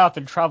inside your mouth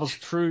and travels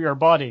through your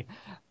body.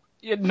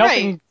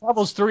 Nothing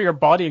travels through your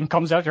body and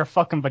comes out your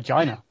fucking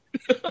vagina.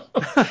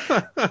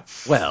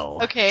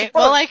 Well. Okay,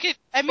 well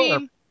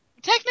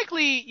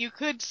technically you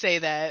could say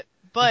that,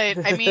 but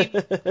I mean...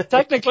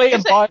 technically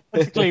and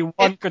biologically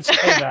one could say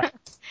that.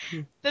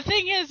 The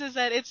thing is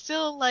that it's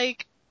still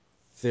like...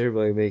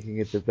 Thereby making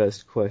it the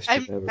best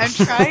question ever. I'm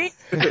trying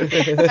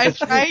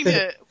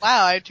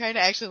to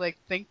actually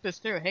think this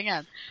through. Hang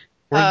on.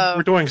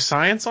 We're doing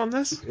science on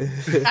this?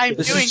 I'm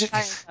doing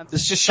science on this.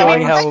 This is just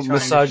showing how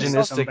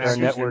misogynistic our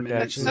network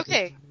actually is.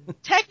 Okay,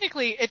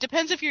 technically, it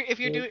depends if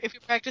you're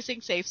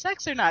practicing safe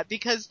sex or not,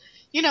 because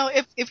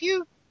if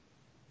you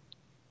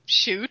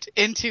shoot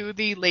into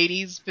the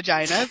lady's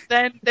vagina,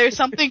 then there's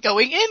something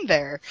going in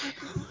there.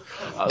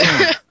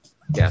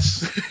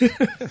 Yes.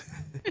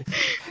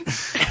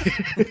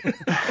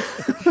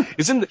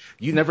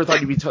 You never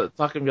thought you'd be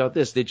talking about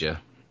this, did you?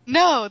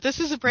 No,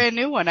 this is a brand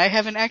new one. I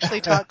haven't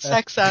actually talked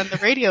sex on the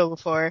radio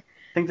before.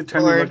 I think the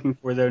term you're looking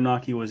for there,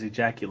 Naki, was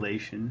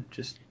ejaculation.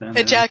 Bust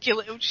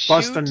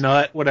a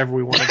nut, whatever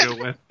we want to go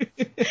with.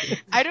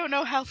 I don't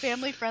know how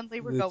family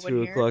friendly we're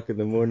going here. 2:00 in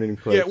the morning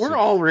question. Yeah, we're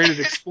all rated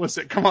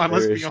explicit. Come on,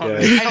 let's be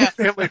honest. How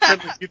family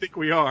friendly do you think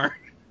we are?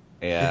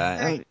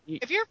 Yeah. Right.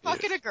 If you're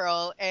fucking a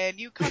girl and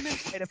you come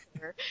inside of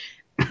her,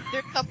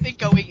 there's something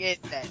going in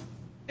then.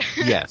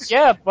 Yes.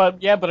 Yeah,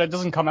 but it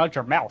doesn't come out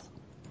your mouth.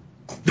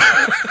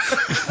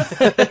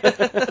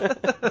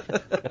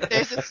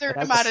 There's a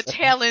certain amount of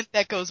talent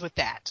that goes with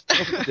that.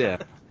 Yeah.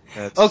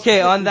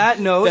 Okay, on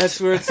that note...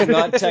 That's where it's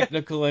not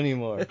technical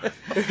anymore.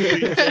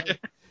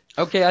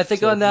 Okay, I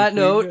think on that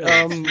note,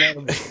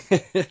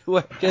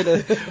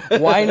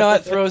 why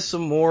not throw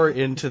some more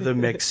into the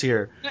mix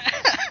here?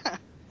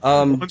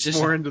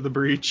 More into the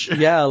breach.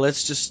 Yeah,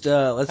 let's just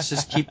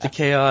keep the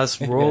chaos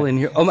rolling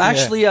here.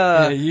 Actually,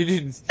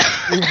 you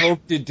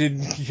hoped it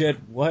didn't get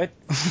what?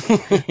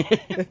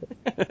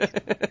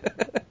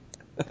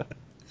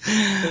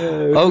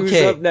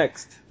 Who's up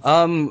next?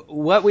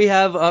 What we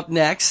have up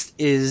next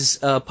is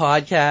a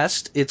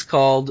podcast. It's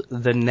called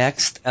The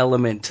Next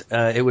Element.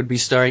 It would be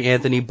starring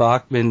Anthony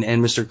Bachman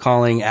and Mr.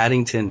 Colling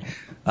Addington.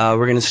 We're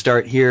going to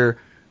start here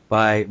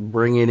by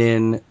bringing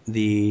in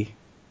the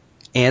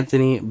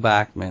Anthony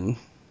Bachman.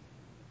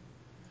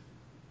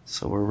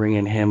 So we're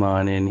bringing him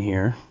on in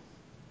here.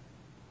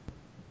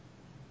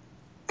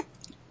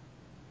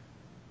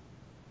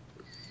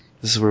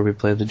 This is where we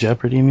play the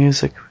Jeopardy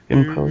music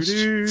in post.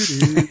 There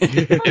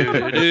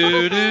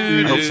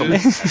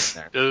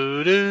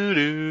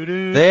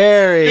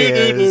he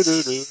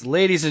is.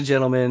 Ladies and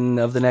gentlemen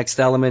of The Next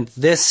Element,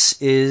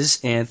 this is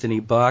Anthony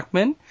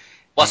Bachman.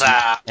 What's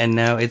up? And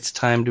now it's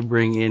time to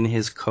bring in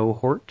his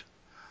cohort.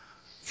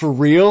 For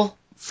real?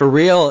 For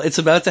real, it's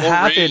about to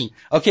happen.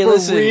 Okay,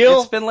 listen,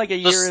 it's been like a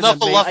year in the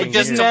making. I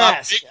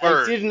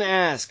didn't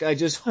ask. I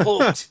just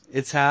hoped.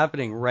 It's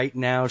happening right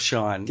now,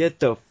 Sean. Get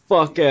the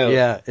fuck out.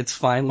 Yeah, it's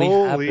finally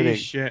happening. Holy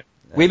shit.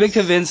 We've been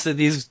convinced that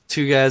these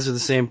two guys are the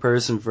same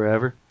person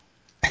forever.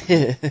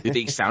 Do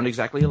they sound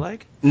exactly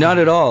alike? Not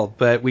at all,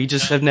 but we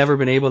just have never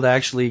been able to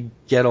actually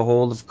get a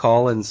hold of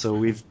Colin, so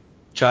we've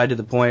tried to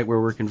the point where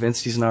we're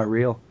convinced he's not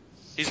real.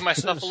 He's my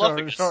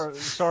snuffleupagus.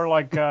 Sort of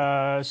like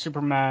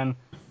Superman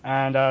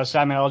and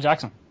Samuel L.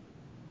 Jackson.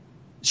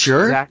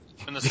 Sure. Exactly.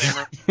 In the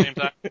same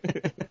time.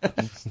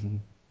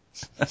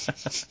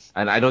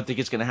 And I don't think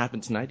it's going to happen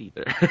tonight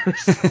either. All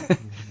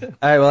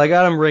right, well, I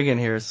got him ringing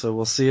here, so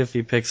we'll see if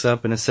he picks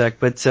up in a sec.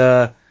 But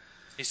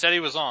he said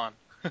he was on.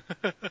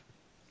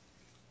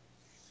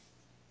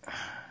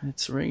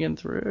 It's ringing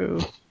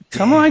through.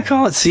 Come on,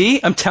 Colin.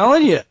 See? I'm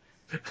telling you.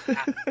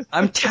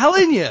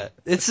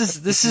 This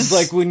is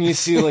like when you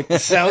see like the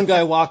sound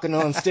guy walking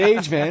on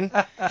stage, man.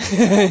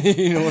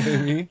 You know what I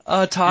mean?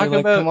 Talk You're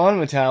about come on,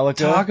 Metallica.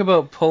 Talk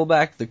about pull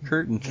back the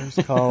curtain. There's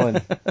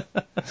Colin.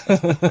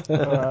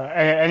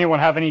 Anyone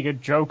have any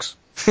good jokes?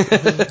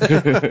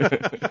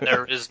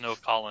 There is no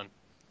Colin.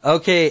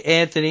 Okay,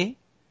 Anthony.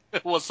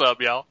 What's up,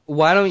 y'all?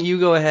 Why don't you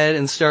go ahead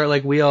and start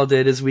like we all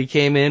did? As we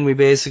came in, we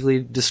basically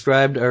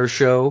described our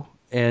show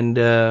and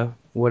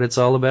what it's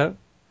all about.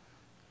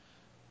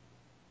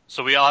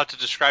 So we all have to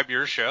describe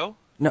your show?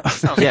 No.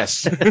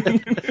 Yes.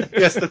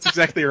 Yes, that's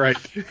exactly right.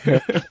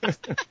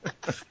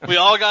 We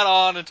all got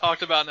on and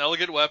talked about an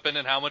elegant weapon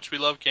and how much we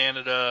love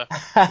Canada.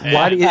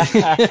 Why do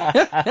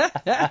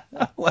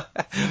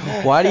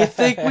you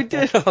think we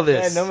did all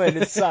this? Yeah, no man,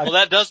 it sucks. Well,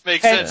 that does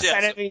make sense,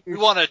 yes. We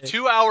want a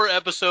 2-hour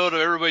episode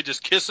of everybody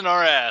just kissing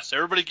our ass.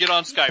 Everybody get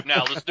on Skype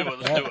now. Let's do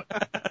it.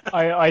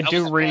 I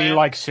do really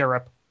like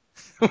syrup.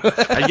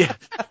 Yeah.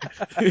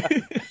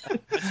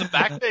 It's a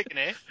back bacon,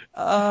 eh?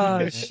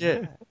 Oh,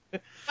 shit.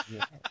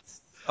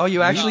 Yes. Oh,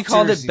 you actually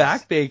called it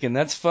back bacon.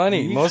 That's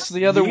funny. Most of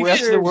the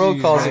rest of the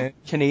world calls it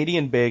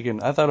Canadian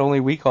bacon. I thought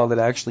only we called it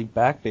actually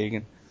back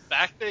bacon.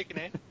 Back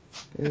bacon,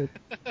 eh?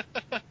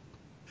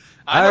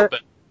 I know,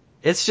 but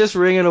it's just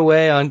ringing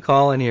away on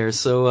Colin here.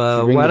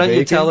 So why don't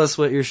you tell us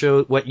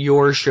what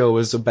your show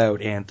is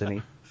about,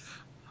 Anthony?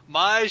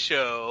 my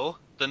show,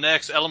 the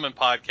Next Element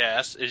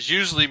podcast, is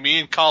usually me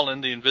and Colin,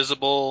 the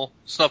invisible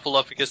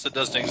snuffleupagus that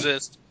doesn't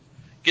exist,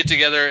 get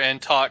together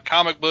and talk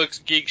comic books,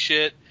 geek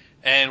shit,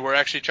 and we're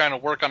actually trying to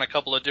work on a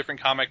couple of different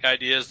comic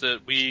ideas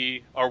that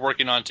we are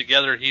working on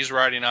together. He's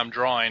writing, I'm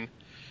drawing.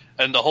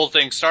 And the whole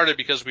thing started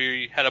because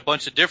we had a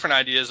bunch of different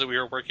ideas that we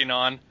were working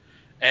on,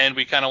 and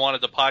we kind of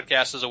wanted the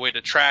podcast as a way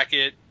to track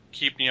it,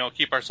 keep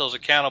ourselves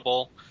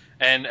accountable.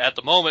 And at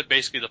the moment,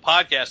 basically the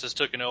podcast has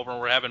taken over, and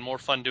we're having more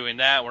fun doing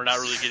that. We're not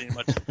really getting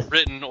much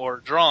written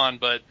or drawn,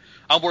 but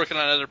I'm working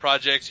on other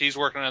projects. He's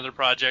working on other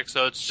projects,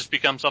 so it's just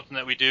become something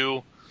that we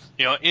do,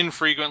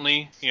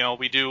 infrequently.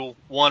 We do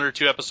 1 or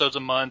 2 episodes a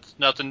month.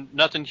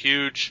 Nothing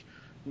huge.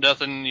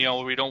 Nothing,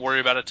 we don't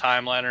worry about a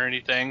timeline or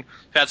anything.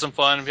 We've had some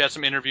fun. We've had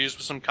some interviews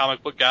with some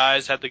comic book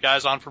guys. Had the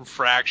guys on from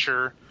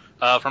Fracture,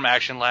 from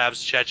Action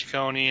Labs,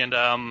 Chachikoni,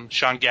 and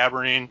Sean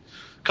Gabarine,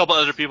 a couple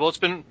other people. It's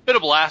been a bit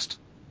of a blast.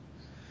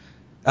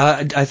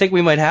 I think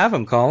we might have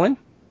him, Colin.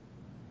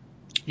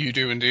 You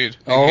do indeed.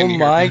 Oh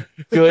my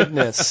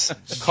goodness,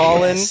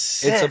 Colin!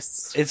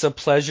 Yes. It's a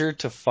pleasure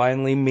to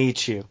finally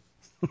meet you.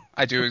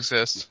 I do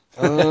exist.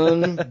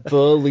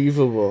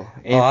 Unbelievable.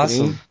 Anthony,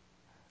 Awesome.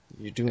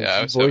 You're doing Yeah, I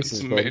some was having voices,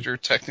 some buddy. major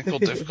technical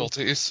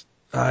difficulties.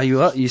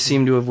 You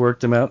seem to have worked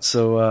them out,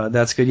 so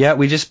that's good. Yeah,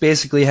 we just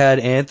basically had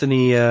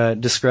Anthony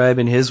describe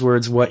in his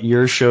words what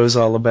your show's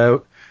all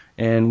about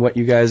and what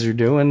you guys are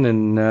doing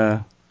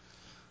and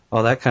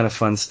all that kind of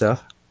fun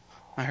stuff.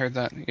 I heard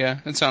that. Yeah,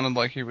 it sounded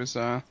like he was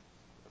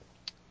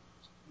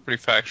pretty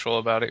factual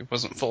about it. He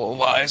wasn't full of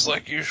lies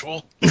like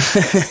usual.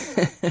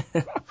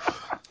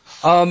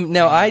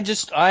 Now,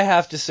 I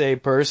have to say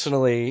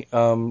personally,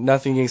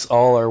 Nothing Against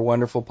All are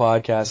wonderful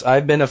podcasts.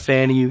 I've been a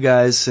fan of you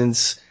guys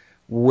since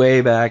way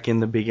back in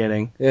the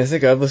beginning. Yeah, I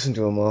think I've listened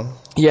to them all.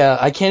 Yeah,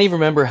 I can't even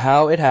remember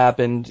how it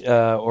happened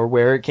or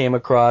where it came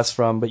across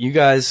from, but you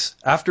guys,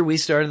 after we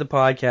started the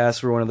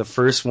podcast, were one of the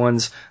first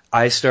ones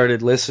I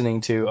started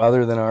listening to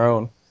other than our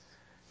own.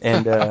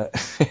 And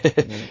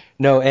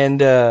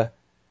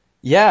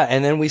yeah,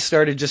 and then we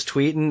started just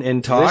tweeting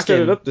and talking. They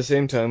started up the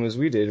same time as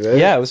we did, right?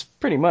 Yeah, it was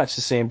pretty much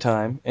the same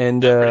time.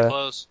 And Pretty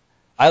close.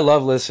 I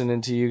love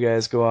listening to you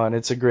guys go on.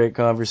 It's a great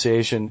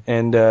conversation.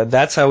 And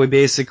that's how we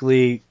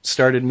basically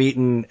started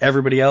meeting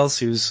everybody else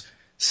who's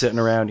sitting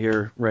around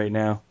here right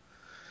now.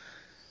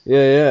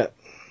 Yeah.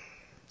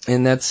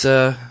 And that's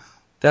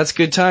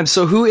good times.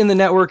 So who in the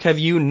network have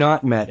you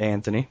not met,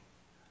 Anthony?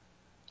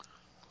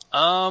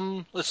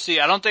 Let's see.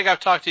 I don't think I've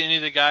talked to any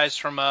of the guys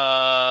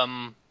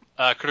from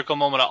Critical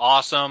Moment of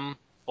Awesome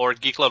or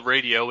Geek Love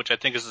Radio, which I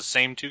think is the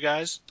same 2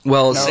 guys.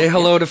 Well, say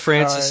hello to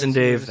Francis and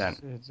Dave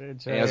then.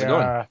 Hey, how's it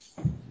going?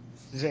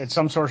 It's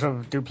some sort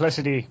of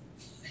duplicity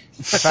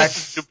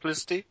effect.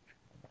 Duplicity?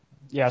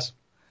 Yes.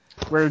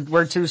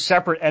 We're 2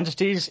 separate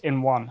entities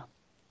in one.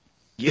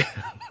 Yeah.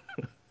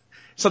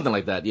 Something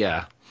like that,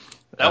 yeah.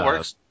 That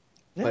works.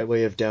 By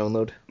way of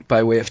download.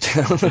 By way of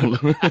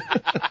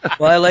download.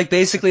 Well, I like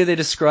basically they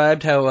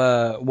described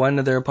how one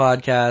of their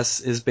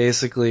podcasts is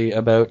basically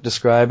about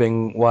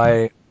describing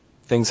why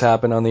things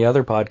happen on the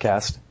other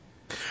podcast.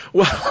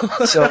 Well,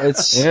 so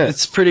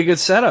it's pretty good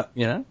setup,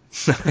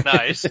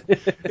 Nice.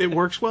 It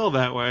works well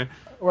that way.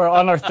 Well,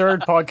 on our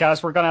 3rd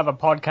podcast, we're going to have a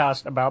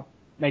podcast about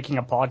making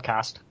a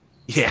podcast.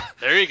 Yeah.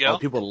 There you go. Oh,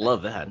 people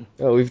love that.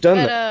 Oh, we've done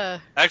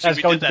that. Actually, That's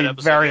we going did to that be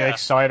episode. very yeah.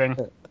 exciting.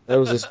 That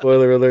was a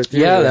spoiler alert.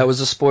 Theater. Yeah, that was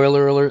a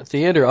spoiler alert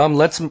theater.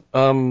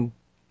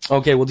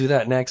 Okay, we'll do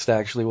that next,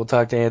 actually. We'll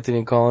talk to Anthony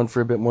and Colin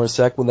for a bit more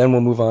sec, then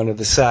we'll move on to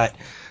the side.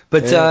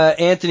 But,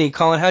 Anthony,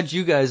 Colin, how'd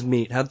you guys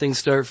meet? How'd things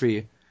start for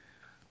you?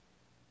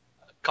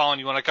 Colin,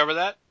 you want to cover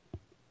that?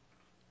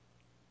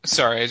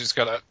 Sorry, I just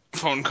got a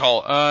phone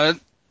call.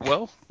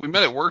 Well, we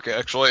met at work,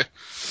 actually,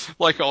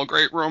 like all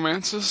great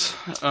romances.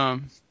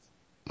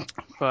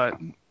 But,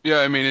 yeah,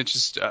 I mean, it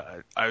just,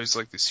 I was,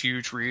 like, this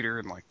huge reader,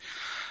 and, like,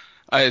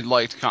 I had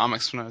liked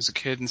comics when I was a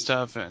kid and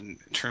stuff, and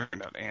it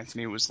turned out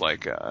Anthony was,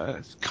 like,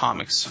 a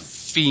comics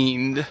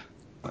fiend.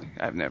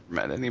 Like, I've never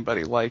met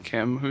anybody like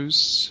him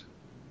who's,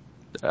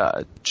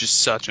 just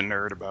such a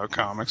nerd about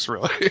comics,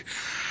 really.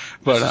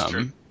 But,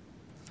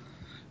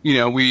 you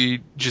know,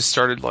 we just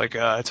started, like,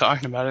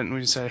 talking about it, and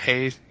we just said,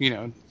 hey, you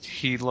know,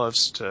 he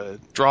loves to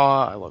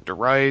draw, I love to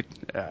write,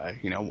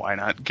 you know, why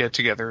not get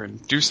together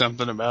and do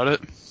something about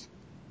it?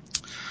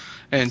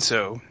 And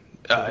so,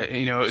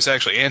 you know, it was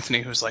actually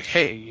Anthony who was like,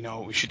 hey, you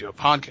know, we should do a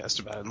podcast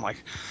about it. And,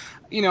 like,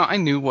 you know, I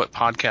knew what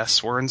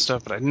podcasts were and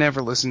stuff, but I'd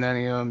never listened to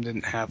any of them,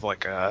 didn't have,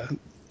 like, a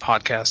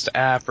podcast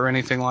app or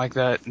anything like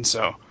that, and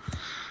so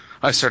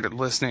I started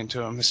listening to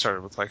them. I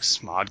started with, like,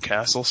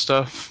 Smodcastle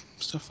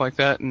stuff like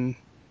that, and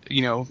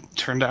you know,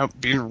 turned out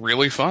being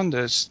really fun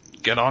to just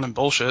get on and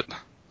bullshit.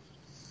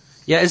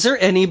 Yeah, is there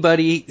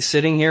anybody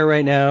sitting here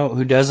right now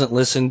who doesn't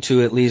listen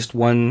to at least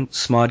one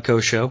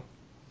Smodco show?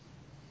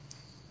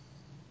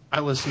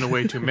 I listen to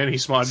way too many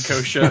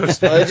Smodco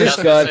shows. I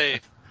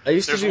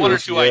used to there's do one or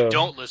this, two yeah. I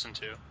don't listen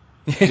to.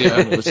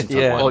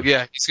 Yeah. Well,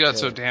 yeah, he's got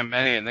so damn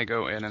many, and they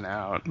go in and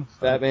out.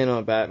 Batman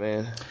on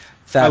Batman.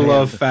 I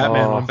love Fat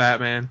Man on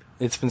Batman.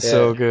 It's been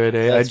so good.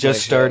 Eh? I that's just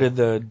my started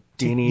the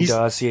Dini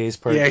dossiers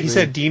part. Yeah, 3. he's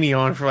had Dini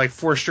on for like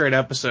 4 straight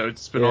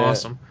episodes. It's been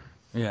awesome.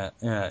 Yeah,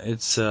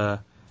 it's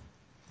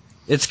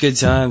good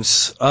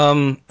times.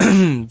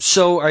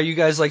 So are you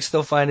guys like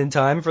still finding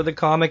time for the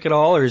comic at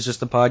all, or is just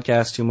the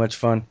podcast too much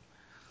fun?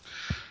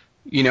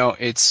 You know,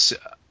 it's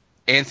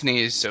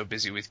Anthony is so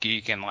busy with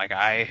Geek, and like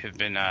I have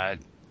been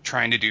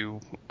trying to do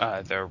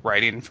the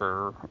writing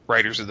for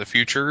Writers of the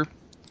Future,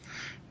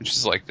 which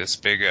is like this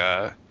big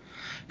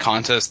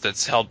contest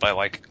that's held by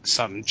like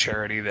some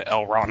charity that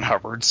L. Ron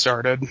Hubbard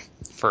started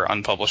for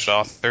unpublished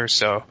authors.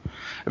 So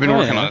I've been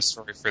working on a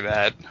story for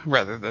that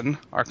rather than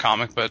our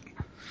comic, but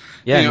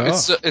you know,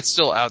 it's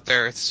still out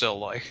there. It's still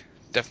like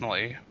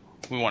definitely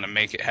we want to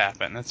make it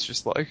happen. It's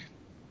just like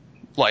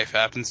life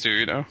happens to,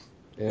 you know.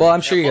 Yeah. Well,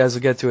 I'm sure you guys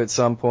will get to it at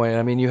some point.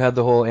 I mean, you had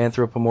the whole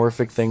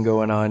anthropomorphic thing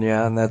going on,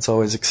 and that's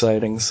always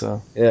exciting.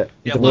 So yeah,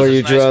 the more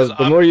you draw,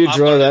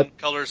 that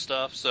color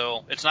stuff,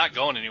 so it's not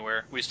going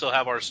anywhere. We still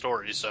have our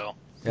story, so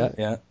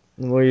yeah.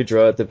 The more you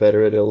draw it, the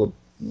better it'll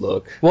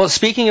look. Well,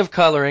 speaking of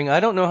coloring,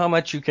 I don't know how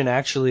much you can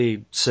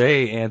actually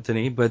say,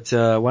 Anthony, but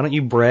why don't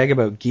you brag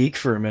about Geek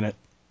for a minute?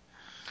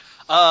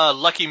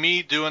 Lucky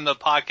me doing the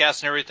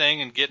podcast and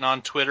everything and getting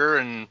on Twitter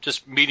and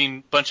just meeting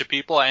a bunch of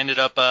people. I ended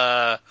up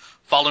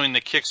following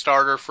the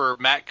Kickstarter for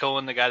Matt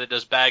Cohen, the guy that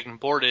does Bag and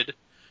Boarded,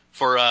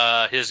 for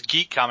his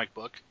Geek comic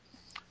book.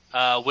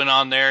 Went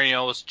on there, you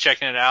know, was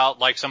checking it out,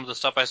 like some of the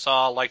stuff I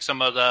saw, like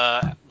some of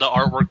the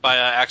artwork by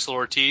Axel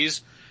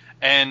Ortiz,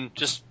 and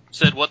just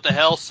said, what the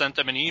hell, sent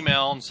them an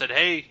email and said,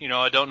 hey, you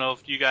know, I don't know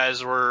if you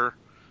guys were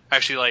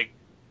actually, like,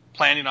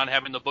 planning on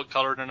having the book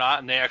colored or not,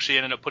 and they actually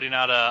ended up putting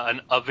out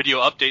a video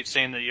update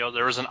saying that, you know,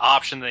 there was an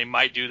option they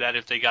might do that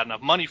if they got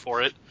enough money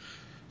for it.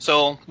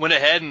 So went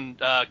ahead and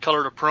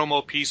colored a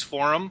promo piece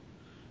for them,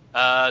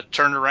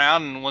 turned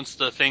around, and once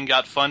the thing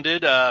got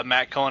funded,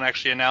 Matt Cohen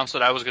actually announced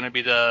that I was going to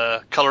be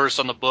the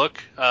colorist on the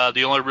book.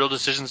 The only real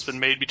decision that's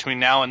been made between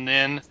now and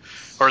then,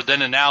 or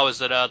then and now, is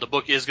that the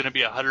book is going to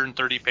be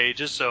 130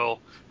 pages, so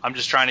I'm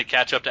just trying to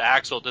catch up to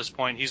Axel at this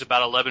point. He's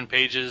about 11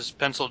 pages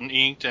penciled and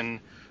inked,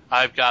 and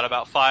I've got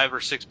about 5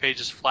 or 6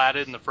 pages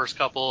flatted, and the first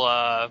couple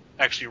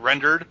actually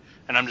rendered,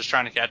 and I'm just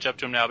trying to catch up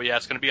to him now. But yeah,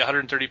 it's going to be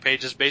 130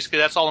 pages. Basically,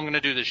 that's all I'm going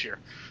to do this year.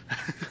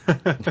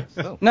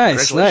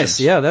 Nice.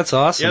 Yeah, that's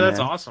awesome. Yeah, that's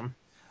man. awesome.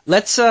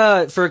 Let's,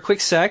 for a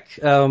quick sec,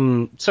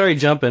 sorry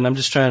jumping, I'm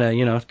just trying to,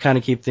 you know, kind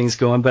of keep things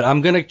going, but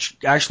I'm going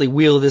to actually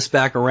wheel this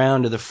back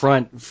around to the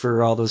front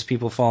for all those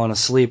people falling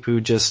asleep who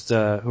just, who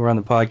are on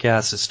the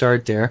podcast to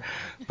start there.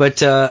 But,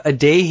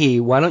 Adehi,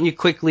 why don't you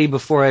quickly,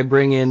 before I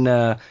bring in,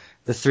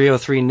 the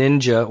 303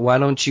 Ninja, why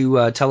don't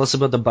you, tell us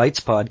about the Bites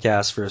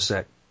podcast for a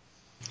sec?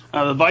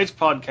 The Bites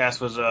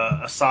podcast was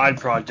a side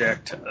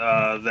project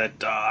that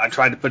I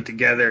tried to put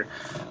together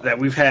that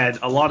we've had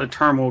a lot of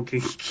turmoil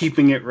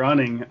keeping it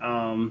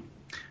running.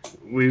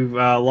 We've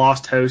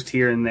lost host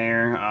here and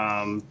there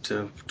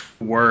to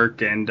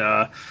work, and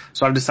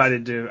so I've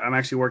decided I'm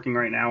actually working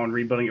right now on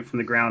rebuilding it from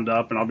the ground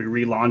up, and I'll be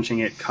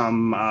relaunching it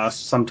come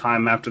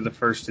sometime after the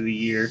first of the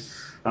year.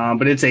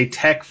 But it's a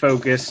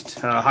tech-focused,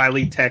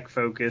 highly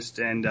tech-focused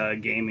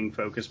and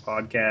gaming-focused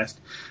podcast.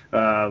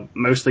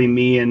 Mostly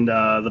me and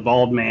the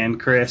bald man,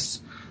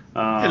 Chris.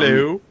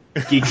 Hello.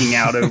 Geeking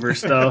out over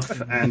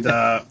stuff. And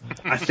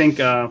I think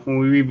when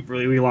we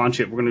relaunch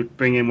it, we're going to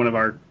bring in one of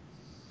our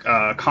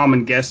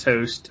common guest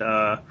hosts,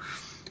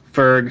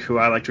 Ferg, who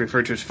I like to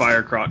refer to as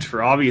Firecrotch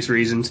for obvious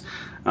reasons.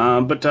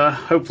 But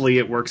hopefully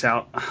it works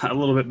out a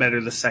little bit better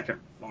the second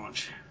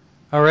launch.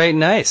 All right,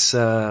 nice.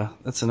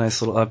 That's a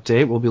nice little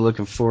update. We'll be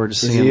looking forward to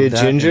seeing that. Is he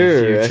a ginger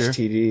in or the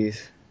future.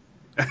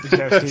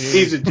 STDs?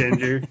 He's a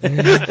ginger.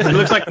 He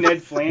looks like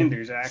Ned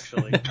Flanders,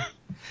 actually.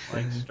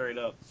 Like, straight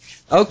up.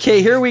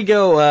 Okay, here we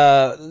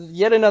go.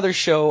 Yet another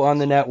show on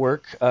the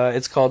network.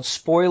 It's called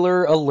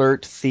Spoiler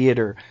Alert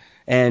Theater.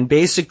 And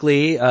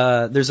basically,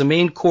 there's a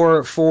main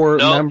core for...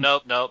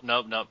 Nope.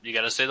 You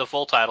gotta say the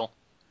full title.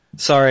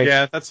 Sorry.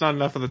 Yeah, that's not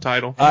enough of the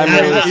title. I'm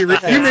you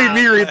made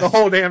me read the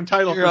whole damn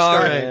title You're for all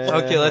starting.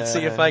 right. Okay, let's see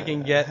if I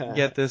can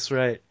get this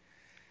right.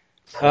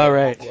 All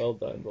right. Well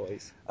done,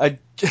 boys. A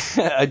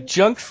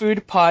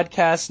Junkfood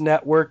Podcast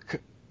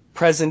Network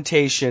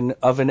presentation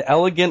of An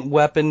Elegant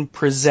Weapon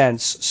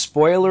presents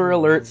Spoiler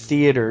Alert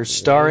Theater,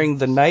 starring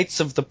the Knights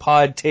of the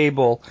Pod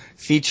Table,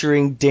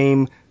 featuring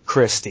Dame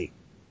Christie.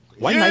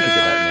 Why Nike did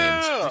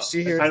that name? You see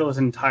The here? title is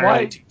entirely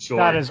Why? too short.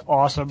 That is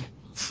awesome.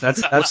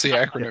 That's the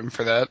acronym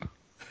for that.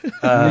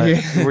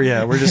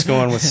 We're just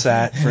going with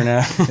SAT for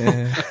now.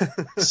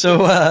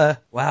 So,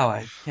 wow,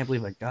 I can't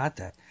believe I got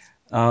that.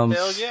 Hell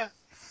yeah.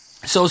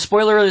 So,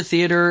 Spoiler Alert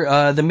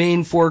Theater, the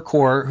main four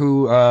core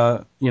who,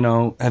 have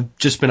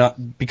just been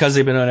on, because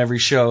they've been on every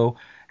show,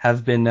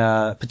 have been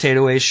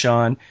Potato Ace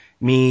Sean,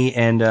 me,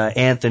 and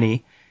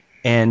Anthony,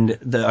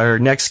 and our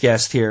next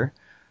guest here,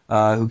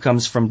 who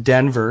comes from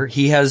Denver.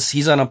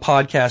 He's on a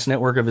podcast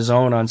network of his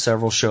own on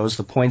several shows,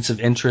 the Points of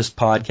Interest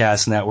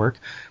Podcast Network.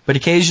 But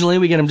occasionally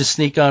we get him to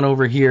sneak on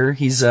over here.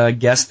 He's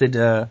guested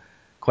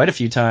quite a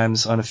few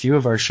times on a few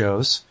of our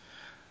shows.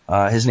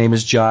 His name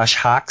is Josh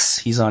Hawks.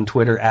 He's on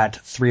Twitter at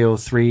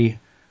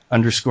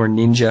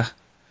 303_ninja.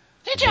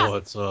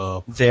 What's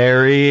up?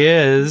 There he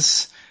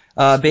is.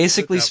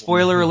 Basically,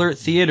 Spoiler Alert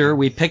Theater,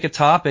 we pick a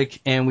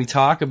topic and we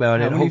talk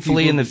about it.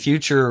 Hopefully in the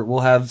future we'll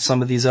have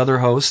some of these other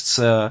hosts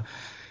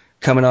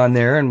coming on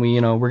there, and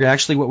we're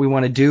actually, what we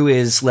want to do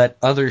is let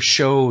other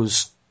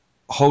shows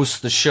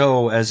host the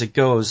show as it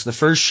goes. The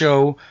first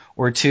show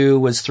or two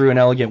was through An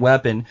Elegant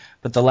Weapon,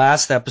 but the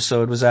last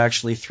episode was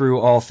actually through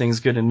All Things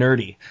Good and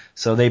Nerdy.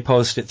 So they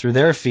post it through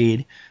their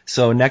feed.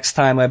 So next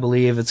time I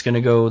believe it's going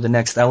to go the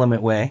Next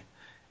Element way,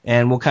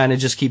 and we'll kind of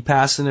just keep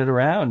passing it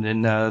around.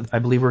 And I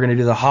believe we're going to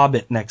do The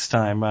Hobbit next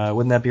time.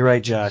 Wouldn't that be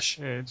right, Josh?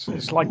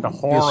 It's like the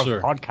horror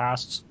of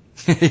podcasts.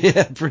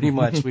 Yeah, pretty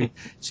much. We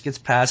just gets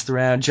passed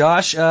around.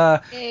 Josh,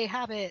 Hey,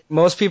 Hobbit.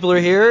 most people are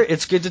here.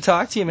 It's good to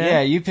talk to you, man. Yeah,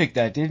 you picked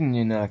that, didn't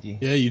you, Naki?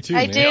 Yeah, you too,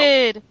 I man.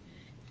 did. It's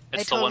I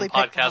the totally one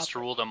picked the podcast Hobbit. to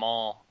rule them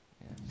all.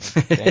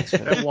 Thanks for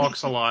That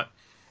walks a lot.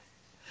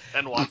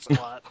 And walks a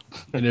lot.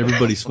 And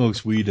everybody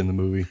smokes weed in the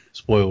movie.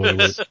 Spoiler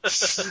alert. True.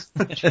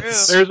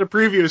 There's a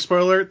preview of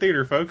Spoiler Alert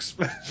Theater, folks.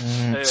 Hey, So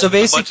a bunch of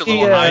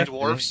basically, little high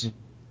dwarfs.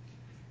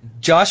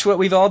 Josh, what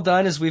we've all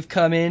done is we've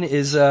come in,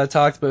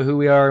 talked about who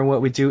we are and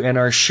what we do in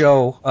our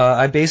show.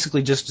 I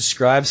basically just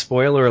described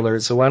Spoiler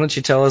Alert, so why don't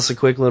you tell us a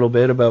quick little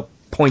bit about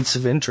Points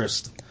of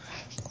Interest?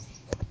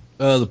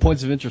 The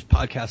Points of Interest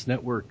Podcast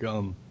Network.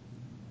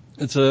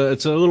 It's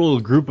a little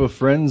group of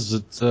friends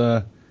that's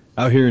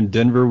out here in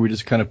Denver. We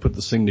just kind of put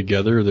this thing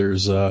together.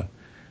 There's 5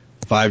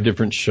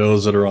 different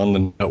shows that are on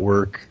the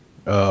network.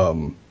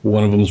 One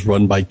of them's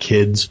run by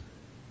kids.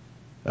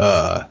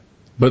 But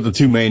the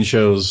 2 main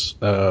shows,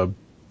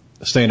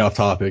 Staying Off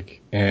Topic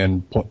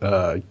and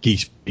Geek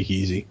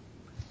Speakeasy.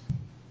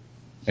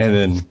 And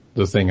then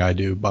the thing I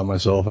do by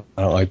myself.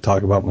 I don't like to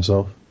talk about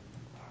myself.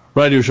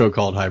 But I do a show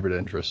called Hybrid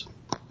Interest.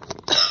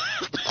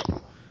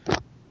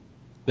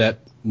 That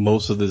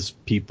most of these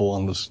people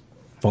on this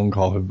phone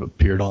call have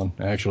appeared on,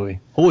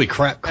 actually. Holy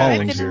crap,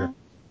 Colling's here.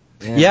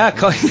 Yeah. He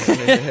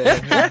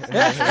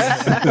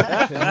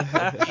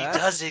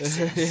does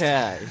exist.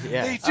 Yeah.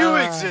 They do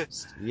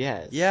exist.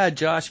 Yes. Yeah,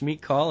 Josh,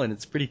 meet Colin.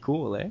 It's pretty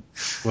cool, eh?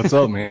 What's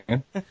up,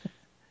 man?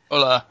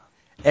 Hola.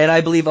 And I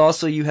believe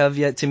also you have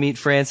yet to meet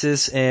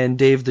Francis and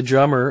Dave, the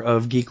drummer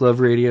of Geek Love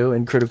Radio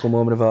and Critical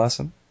Moment of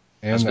Awesome.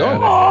 And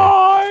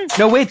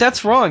No, wait,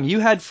 that's wrong. You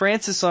had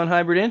Francis on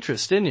Hybrid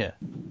Interest, didn't you?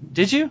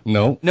 Did you?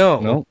 No.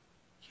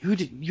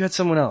 You had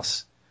someone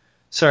else.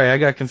 Sorry, I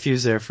got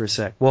confused there for a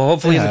sec. Well,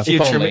 hopefully Yeah, in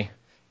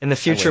the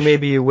future, only.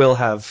 maybe you will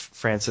have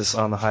Francis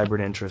on the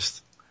Hybrid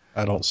Interest.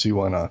 I don't see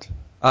why not.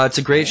 It's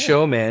a great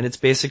show, man. It's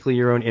basically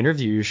your own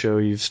interview show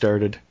you've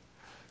started.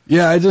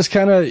 Yeah, I just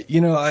kind of,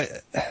 I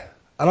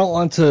don't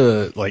want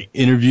to like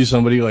interview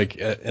somebody like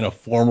in a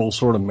formal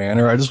sort of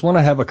manner. I just want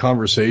to have a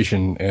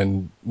conversation,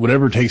 and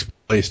whatever takes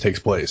place takes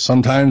place.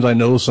 Sometimes I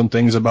know some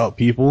things about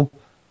people,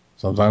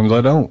 sometimes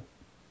I don't.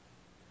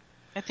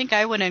 I think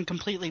I went in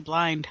completely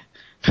blind.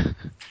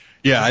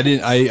 Yeah, I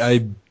didn't. I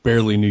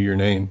barely knew your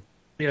name.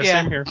 Yeah,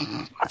 Yeah. same here.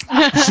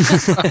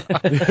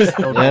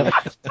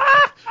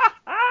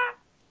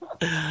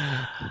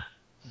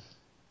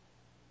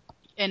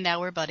 And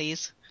now we're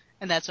buddies,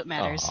 and that's what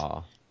matters.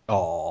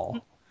 Aw.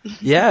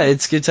 Yeah,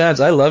 it's good times.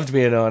 I loved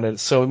being on it,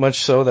 so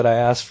much so that I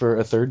asked for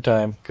a third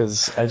time,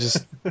 because I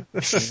just...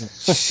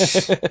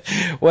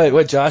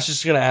 What, Josh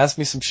is going to ask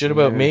me some shit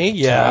about me?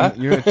 Yeah.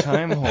 You're a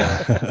time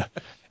whore.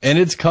 And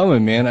it's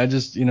coming, man. I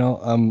just,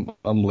 I'm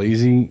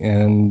lazy,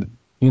 and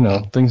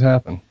things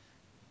happen.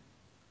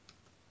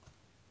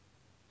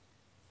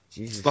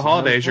 Jesus. It's the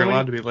holidays, you're How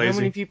allowed to be How many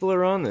lazy. people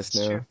are on this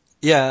now? true.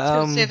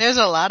 Yeah, Say, there's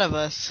a lot of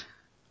us.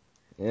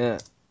 Yeah.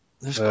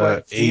 there's quite a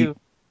 8, few.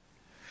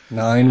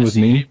 9 I with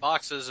see me. 8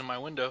 boxes in my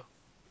window.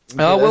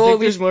 I well,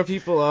 think there's more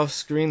people off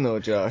screen though,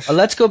 Josh.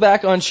 Let's go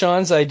back on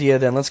Sean's idea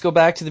then. Let's go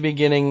back to the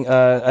beginning.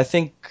 I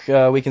think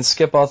we can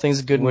skip all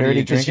things good and What are nerdy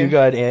you because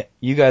drinking?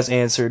 you guys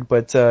answered.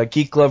 But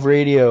Geek Glove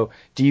Radio,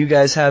 do you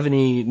guys have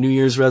any New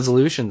Year's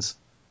resolutions?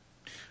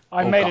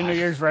 I made a New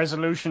Year's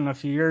resolution a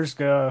few years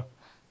ago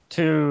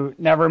to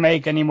never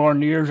make any more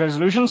New Year's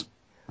resolutions.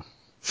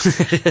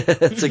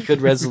 That's a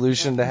good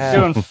resolution to have.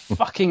 Doing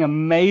fucking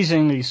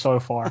amazingly so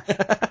far.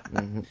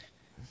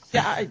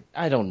 Yeah,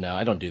 I don't know.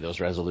 I don't do those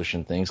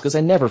resolution things because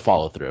I never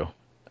follow through.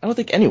 I don't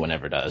think anyone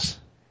ever does.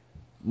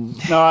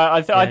 No,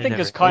 I think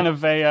it's kind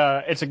of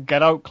it's a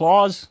get out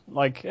clause.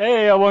 Like,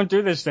 hey, I won't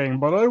do this thing,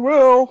 but I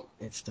will.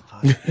 It's the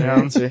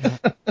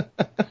podcast.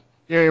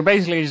 You're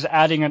basically just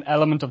adding an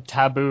element of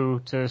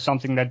taboo to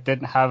something that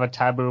didn't have a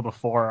taboo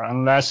before,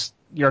 unless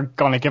you're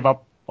gonna give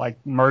up like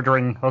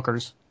murdering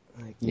hookers.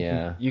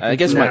 Yeah, you I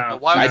guess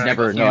I'd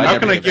never. No, How I'd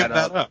can never I give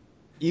that up?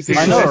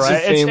 I know,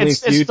 right?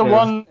 It's the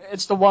one.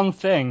 It's the one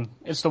thing.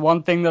 It's the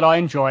one thing that I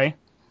enjoy.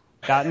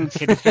 That and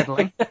kitty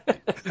fiddling.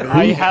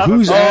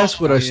 Whose ass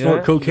would I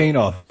snort cocaine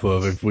off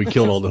of if we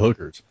killed all the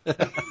hookers?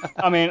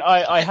 I mean,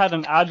 I had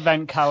an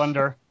advent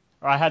calendar,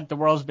 or I had the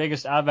world's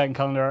biggest advent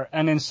calendar,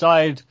 and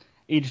inside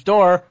each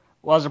door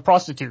was a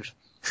prostitute.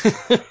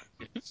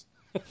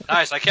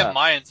 Nice. I kept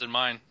Mayans in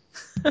mine.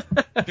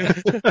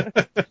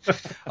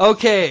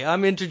 Okay,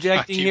 I'm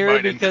interjecting keep here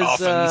mine in because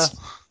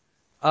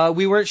coffins.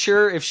 we weren't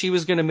sure if she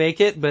was going to make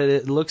it, but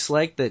it looks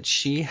like that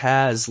she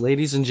has.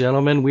 Ladies and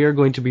gentlemen, we are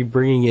going to be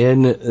bringing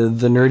in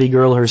the nerdy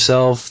girl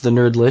herself, the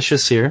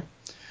Nerdlicious here.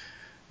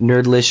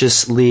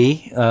 Nerdlicious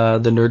Lee,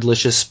 the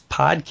Nerdlicious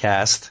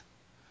podcast.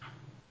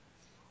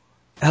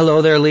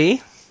 Hello there,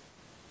 Lee.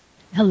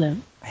 Hello.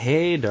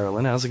 Hey,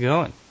 darling, how's it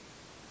going?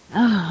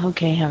 Oh,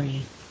 okay, how are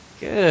you?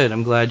 Good,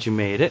 I'm glad you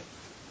made it.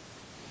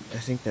 I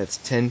think that's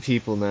 10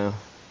 people now.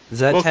 Is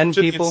that Welcome 10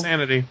 to people? The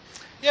insanity.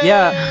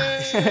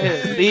 Yeah.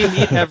 Lee,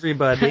 meet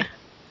everybody.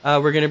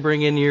 We're going to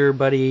bring in your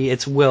buddy,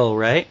 it's Will,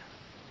 right?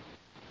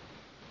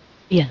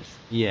 Yes.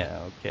 Yeah,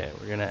 okay.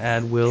 We're going to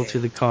add Will to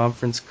the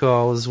conference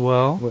call as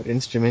well. What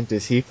instrument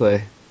does he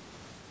play?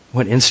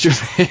 What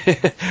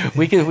instrument?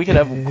 we could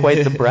have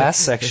quite the brass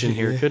section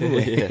here, couldn't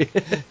we?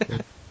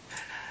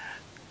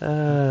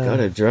 Got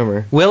a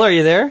drummer. Will, are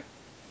you there?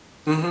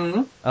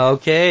 Mm-hmm.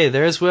 Okay,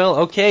 there's Will.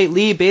 Okay,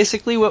 Lee,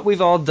 basically what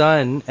we've all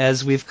done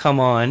as we've come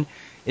on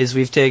is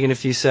we've taken a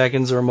few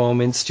seconds or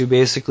moments to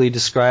basically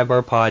describe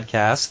our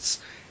podcasts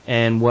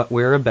and what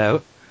we're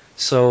about.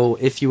 So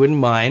if you wouldn't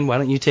mind, why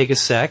don't you take a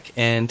sec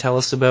and tell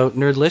us about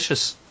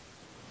Nerdlicious?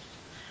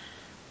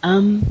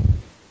 Let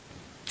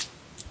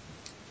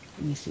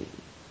me see.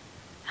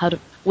 How do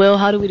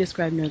we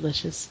describe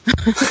Nerdlicious?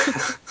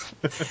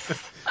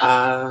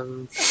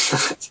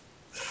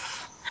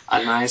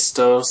 A nice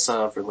dose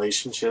of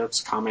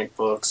relationships, comic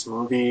books,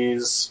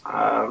 movies,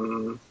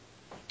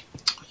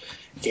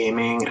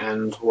 gaming,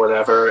 and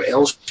whatever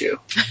ails you.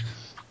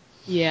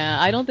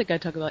 Yeah, I don't think I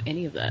talk about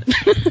any of that.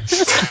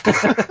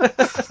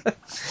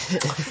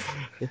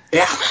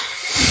 Yeah.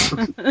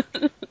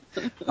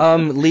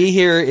 Lee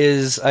here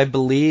is, I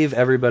believe,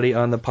 everybody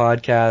on the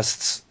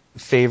podcast's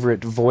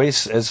favorite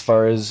voice as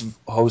far as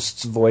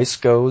host's voice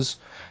goes.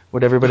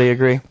 Would everybody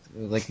agree?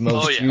 Like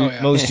most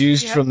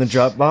used from the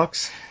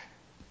Dropbox?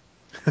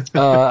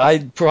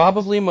 I'd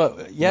probably,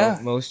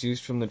 Most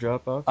used from the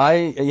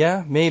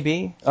Dropbox?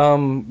 Maybe.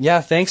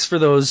 Thanks for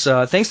those,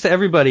 thanks to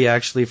everybody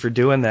actually for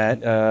doing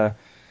that.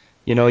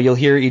 You'll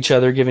hear each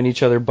other giving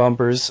each other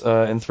bumpers,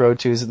 and throw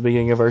tos at the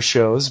beginning of our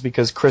shows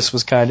because Chris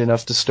was kind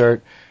enough to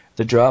start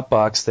the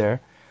Dropbox there.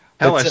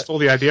 Hell, I stole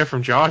the idea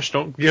from Josh.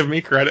 Don't give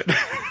me credit.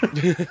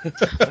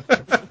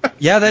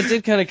 Yeah, that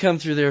did kind of come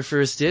through there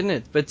first, didn't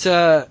it? But,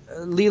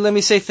 Lee, let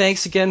me say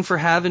thanks again for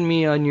having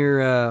me on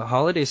your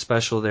holiday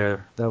special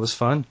there. That was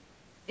fun.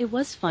 It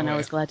was fun. I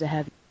was glad to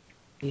have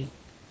you.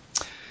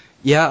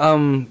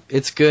 Yeah,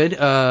 it's good.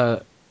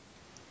 After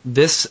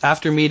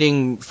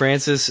meeting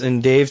Francis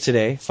and Dave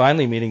today,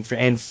 finally meeting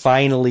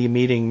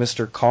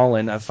Mr.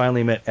 Colin, I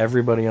finally met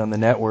everybody on the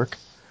network.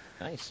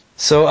 Nice.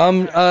 So,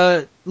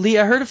 Lee,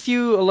 I heard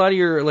a lot of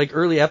your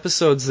early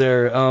episodes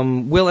there.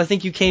 Will, I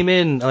think you came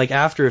in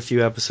after a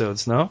few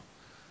episodes, no?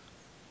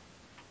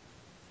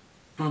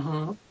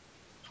 Mm-hmm.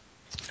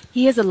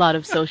 He has a lot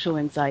of social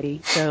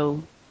anxiety,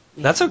 so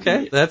yeah. That's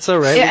okay. That's all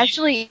right. Yeah,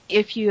 actually,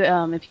 if you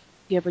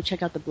ever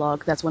check out the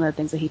blog, that's one of the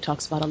things that he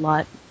talks about a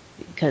lot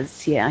because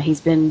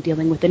he's been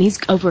dealing with it. And he's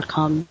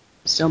overcome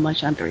so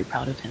much. I'm very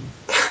proud of him.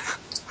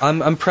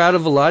 I'm proud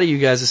of a lot of you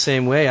guys the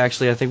same way.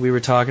 Actually, I think we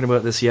were talking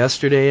about this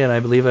yesterday, and I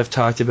believe I've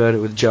talked about it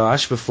with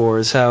Josh before.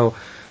 Is how,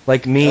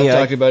 I've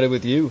talked about it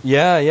with you.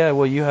 Yeah.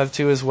 Well, you have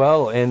too as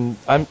well, and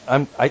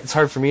it's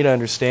hard for me to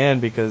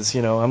understand because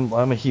I'm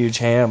a huge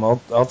ham.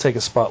 I'll take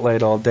a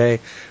spotlight all day,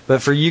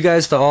 but for you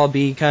guys to all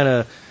be kind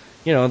of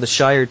the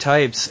shyer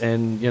types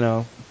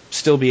and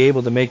still be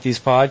able to make these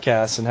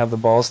podcasts and have the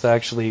balls to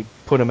actually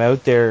put them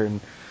out there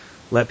and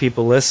let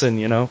people listen,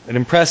 it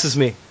impresses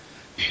me.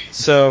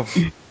 So.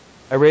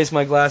 I raise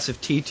my glass of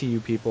tea to you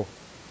people.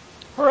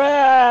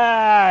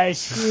 Hooray!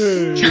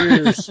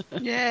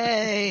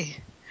 Yay!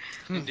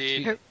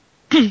 Indeed.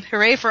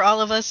 Hooray for all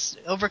of us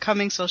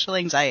overcoming social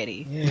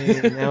anxiety.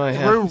 Yay, now I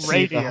Through have to see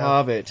radio. The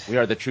Hobbit. We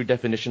are the true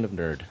definition of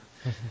nerd.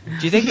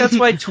 Do you think that's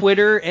why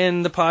Twitter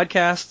and the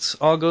podcasts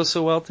all go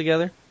so well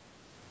together?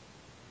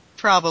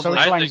 Probably. Social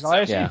I think so.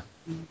 anxiety? Yeah.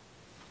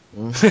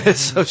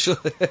 Social.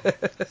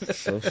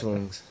 Social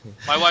anxiety.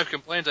 My wife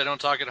complains I don't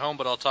talk at home,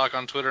 but I'll talk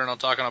on Twitter and I'll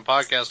talk on a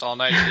podcast all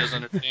night. She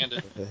doesn't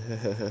understand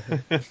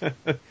it.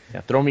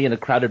 Yeah, throw me in a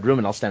crowded room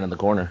and I'll stand in the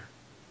corner.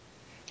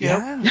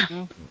 Yeah.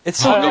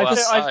 It's I'll so go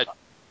it's- outside.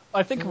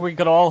 I think if we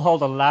could all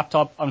hold a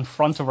laptop in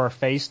front of our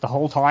face the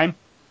whole time,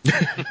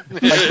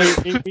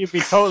 we'd be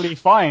totally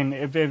fine.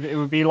 It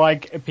would be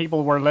like if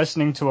people were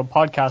listening to a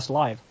podcast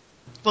live.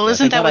 Well, Yeah,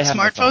 isn't that thank what God I have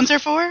my smartphones are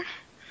for?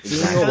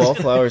 Seeing a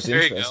wallflower is There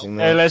you interesting,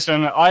 Hey, though.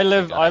 listen, I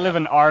live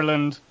in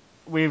Ireland.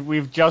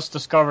 We've just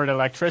discovered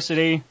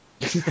electricity.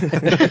 They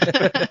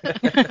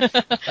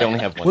only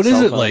have one What is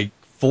cell it, phone. like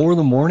 4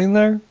 a.m.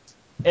 there?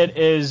 It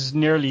is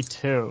nearly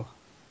 2.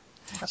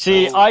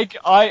 See,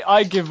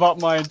 I give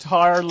up my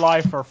entire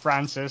life for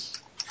Francis.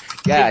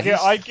 Yeah,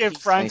 I he's give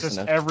nice Francis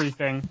enough.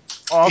 everything.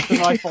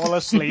 Often I fall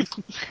asleep.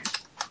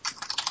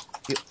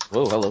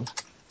 Whoa, hello.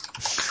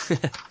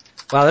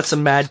 Wow, that's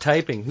some mad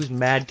typing. Who's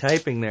mad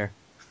typing there?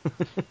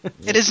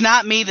 It is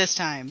not me this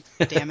time.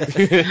 Damn it.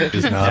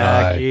 It's not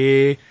I.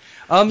 Jackie.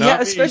 Not Yeah,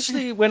 me.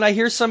 especially when I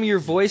hear some of your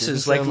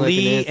voices, Doesn't like sound like an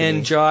Lee Anthony.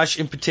 and Josh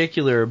in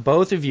particular.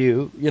 Both of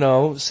you,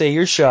 say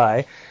you're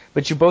shy,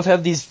 but you both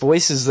have these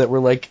voices that were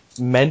like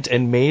meant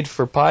and made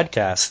for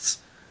podcasts.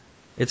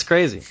 It's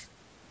crazy.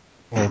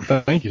 Well,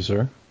 thank you,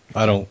 sir.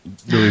 I don't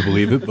really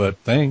believe it, but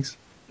thanks.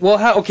 Well,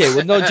 look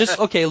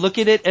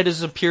at it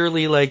as a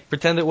purely like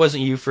pretend it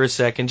wasn't you for a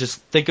second.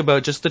 Just think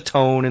about just the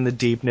tone and the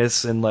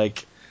deepness and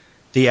like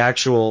the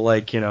actual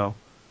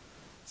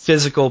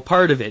physical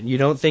part of it. You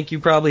don't think you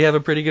probably have a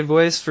pretty good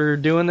voice for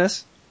doing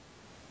this?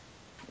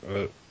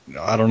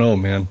 I don't know,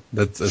 man.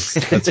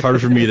 That's hard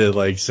for me to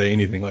like say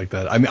anything like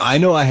that. I mean, I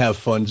know I have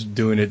fun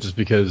doing it just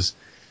because,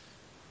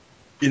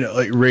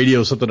 like radio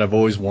is something I've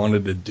always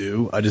wanted to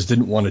do. I just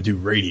didn't want to do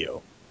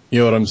radio. You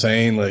know what I'm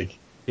saying? Like,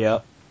 yeah.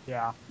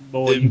 Yeah.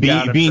 Boy, you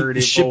got a being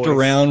pretty shipped voice.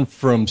 around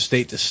from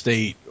state to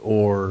state,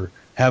 or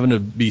having to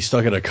be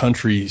stuck at a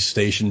country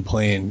station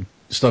playing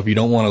stuff you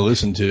don't want to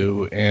listen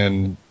to,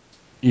 and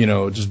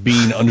just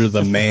being under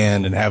the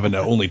man and having to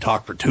only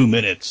talk for 2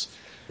 minutes.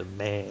 The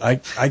man.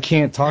 I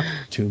can't talk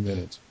for 2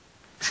 minutes.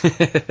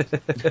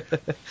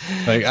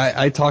 Like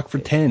I talk for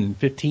 10,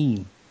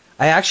 15.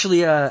 I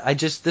actually,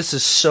 this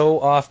is so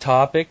off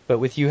topic, but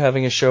with you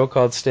having a show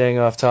called Staying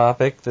Off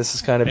Topic, this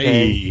is kind of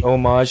paying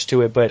homage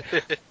to it, but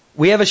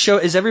we have a show.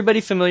 Is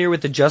everybody familiar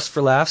with the Just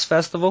for Laughs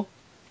Festival?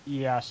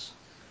 Yes.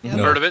 Yep.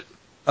 No. Heard of it?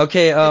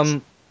 Okay,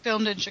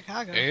 Filmed in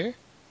Chicago.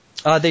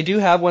 they do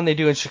have one they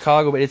do in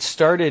Chicago, but it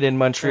started in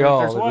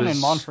Montreal. There's It one was-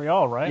 in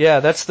Montreal, right? Yeah,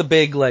 that's the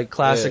big,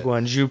 classic Yeah.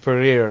 one, Jus pour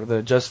rire,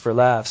 the Just for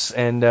Laughs.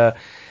 And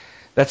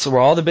that's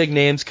where all the big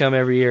names come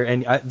every year,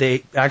 and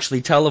they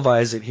actually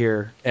televise it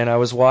here. And I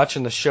was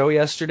watching the show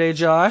yesterday,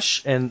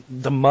 Josh, and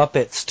the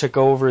Muppets took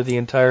over the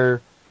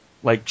entire,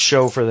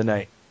 show for the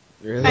night.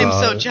 Really? I'm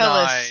so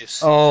jealous.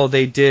 Nice. Oh,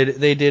 they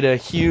did a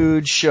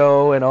huge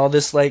show, and all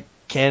this,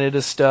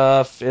 Canada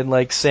stuff,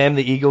 and, Sam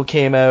the Eagle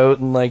came out,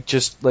 and,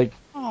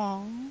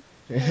 Aww.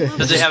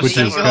 Does it have Which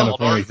Sam is kind of Eagle?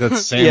 funny.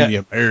 That's Sam Yeah. the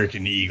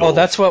American Eagle. Oh,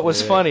 that's what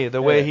was Yeah. funny,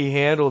 the way he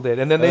handled it.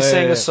 And then they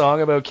sang yeah. a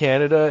song about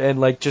Canada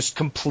and just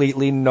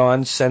completely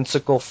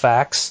nonsensical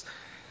facts.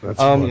 That's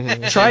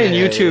Try and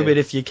Yeah, YouTube yeah. it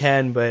if you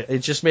can, but it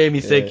just made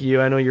me think of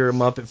you. I know you're a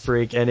Muppet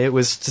freak, and it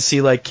was to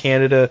see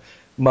Canada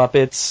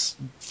Muppets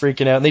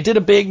freaking out. And they did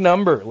a big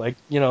number,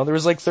 there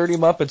was 30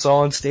 Muppets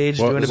all on stage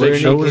What doing a was big that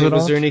show? Was it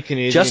Was on? there any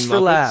Canadian just for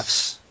Muppets?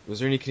 laughs. Was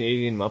there any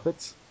Canadian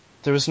Muppets?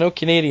 There was no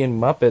Canadian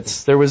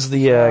Muppets. There was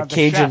the The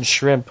Cajun chef.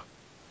 shrimp.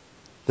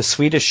 The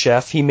Swedish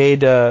chef. He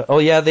made. They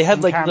had From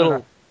Canada.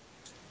 little.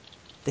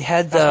 They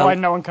had. That's why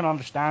no one can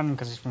understand him,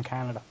 because he's from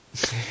Canada.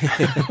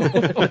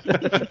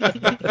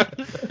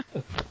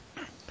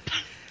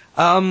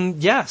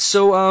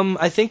 So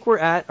I think we're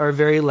at our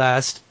very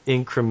last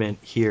increment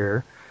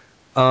here.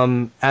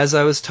 As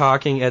I was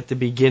talking at the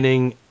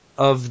beginning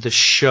of the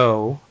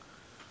show,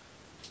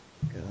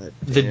 God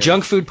the damn.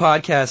 Junkfood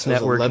Podcast That was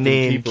Network 11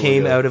 name people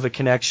came ago. out of a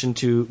connection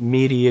to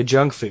Media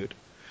Junkfood,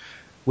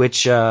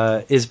 which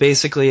is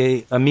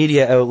basically a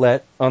media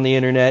outlet on the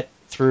internet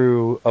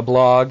through a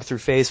blog, through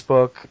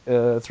Facebook,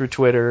 through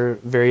Twitter,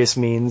 various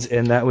means,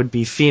 and that would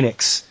be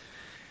Phoenix.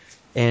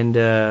 And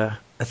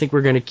I think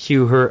we're going to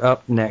cue her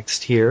up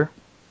next here.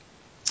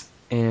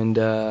 And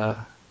Oh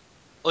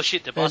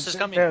shit, the boss is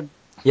coming. the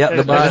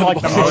There's boss.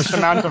 like the most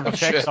amount of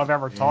chicks I've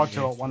ever talked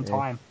to at one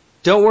time.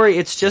 Don't worry,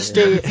 it's just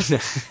The boss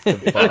is coming.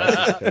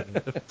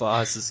 the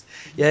bosses.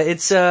 Yeah,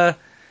 it's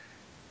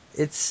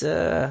it's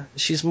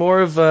she's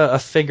more of a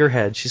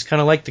figurehead. She's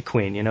kind of like the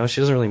queen, you know.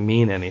 She doesn't really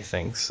mean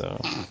anything. So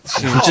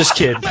just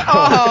kidding.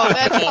 Oh,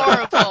 that's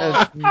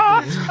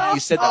horrible. You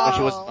said that when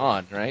she wasn't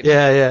on, right?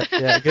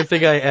 Yeah. Good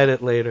thing I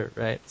edit later,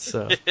 right?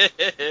 So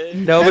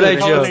no, but I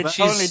joke.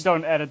 Totally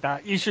don't edit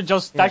that. You should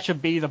just that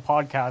should be the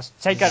podcast.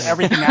 Take out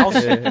everything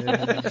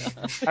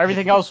else.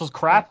 Everything else was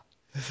crap.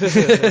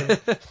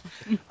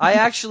 I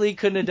actually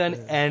couldn't have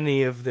done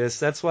any of this.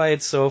 That's why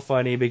it's so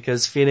funny,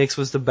 because Phoenix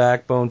was the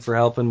backbone for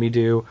helping me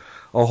do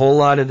a whole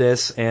lot of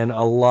this and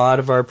a lot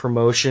of our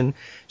promotion.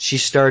 She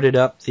started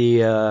up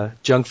the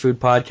Junk Food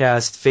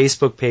Podcast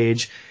Facebook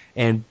page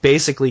and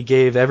basically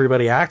gave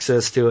everybody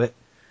access to it.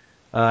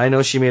 I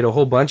know she made a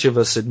whole bunch of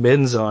us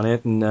admins on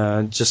it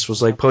and just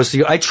was like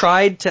posting. I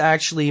tried to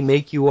actually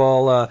make you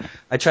all.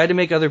 I tried to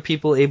make other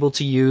people able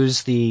to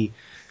use the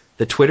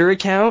Twitter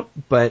account,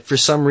 but for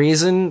some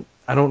reason,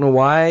 I don't know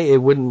why, it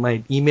wouldn't.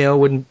 My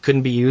email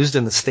couldn't be used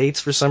in the States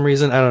for some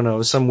reason. I don't know, it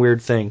was some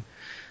weird thing.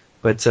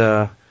 But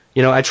I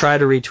try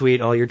to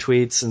retweet all your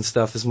tweets and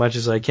stuff as much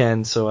as I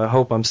can, so I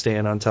hope I'm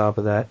staying on top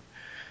of that.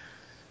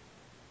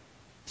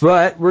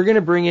 But we're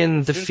gonna bring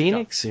in the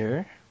Phoenix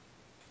here.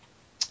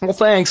 Well,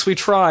 thanks. We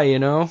try, you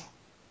know.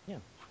 Yeah.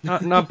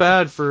 Not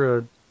bad for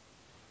a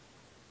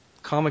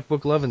comic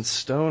book loving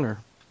stoner.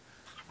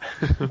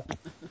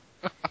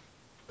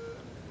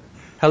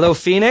 Hello,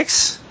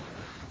 Phoenix.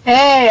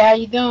 Hey, how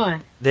you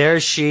doing? There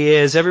she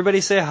is.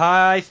 Everybody say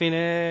hi,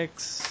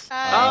 Phoenix.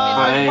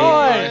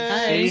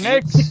 Hi,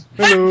 Phoenix.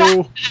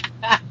 Hello.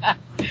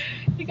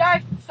 You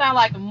guys sound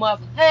like a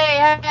Muppet.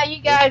 Hey, how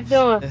you guys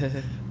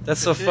doing? That's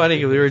so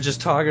funny. We were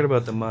just talking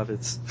about the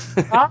Muppets.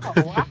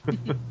 Oh,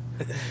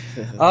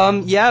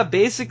 wow. Yeah,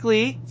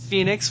 basically,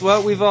 Phoenix,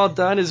 what we've all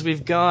done is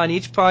each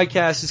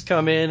podcast has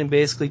come in and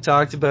basically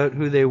talked about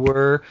who they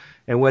were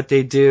and what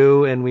they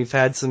do, and we've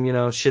had some,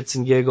 shits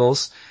and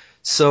giggles.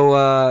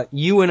 So,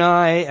 you and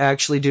I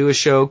actually do a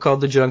show called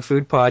the Junk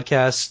Food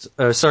Podcast,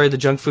 the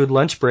Junk Food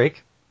Lunch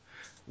Break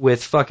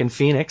with fucking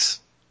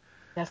Phoenix.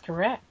 That's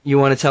correct. You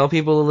want to tell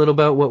people a little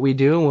about what we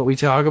do and what we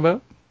talk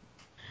about?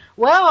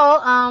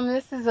 Well,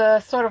 this is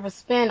a sort of a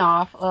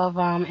spin-off of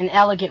an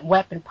Elegant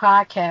Weapon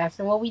podcast,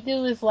 and what we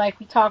do is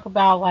we talk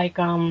about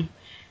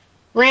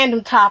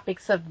random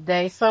topics of the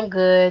day, some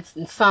good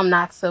and some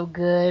not so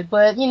good,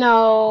 but in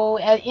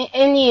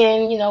the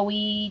end,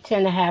 we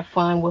tend to have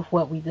fun with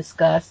what we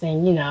discuss,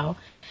 and and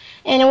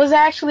it was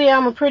actually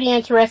a pretty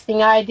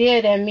interesting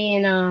idea that me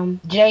and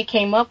Jay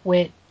came up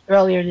with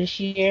earlier this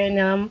year,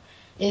 and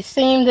it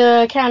seemed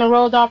to kind of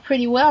rolled off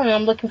pretty well, and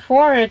I'm looking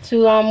forward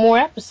to more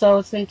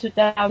episodes in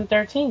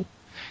 2013.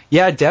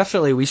 Yeah,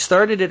 definitely. We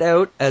started it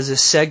out as a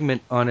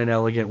segment on an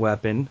Elegant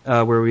Weapon,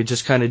 where we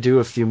just kind of do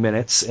a few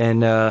minutes,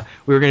 and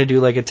we were going to do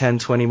like a 10,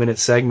 20-minute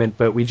segment,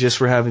 but we just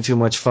were having too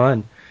much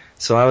fun.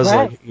 So I was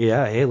like,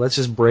 yeah, hey, let's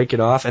just break it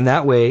off, and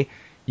that way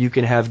you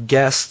can have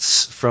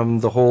guests from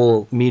the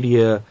whole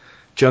media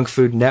Junk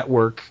Food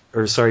network,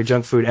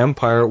 Junk Food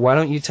empire. Why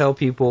don't you tell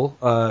people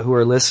who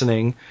are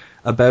listening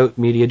about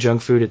Media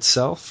Junk Food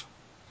itself?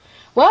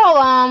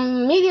 Well,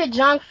 Media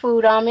Junk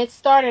Food, it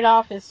started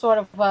off as sort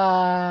of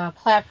a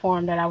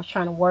platform that I was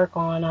trying to work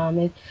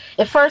on.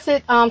 At first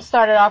it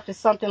started off as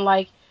something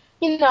like,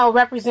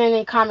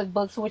 representing comic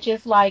books, which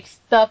is like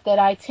stuff that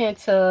I tend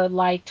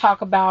to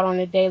talk about on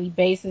a daily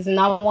basis, and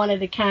I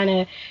wanted to kind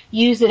of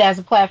use it as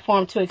a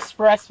platform to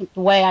express the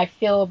way I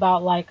feel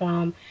about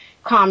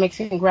comics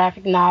and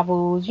graphic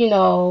novels,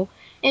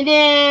 And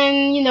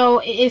then,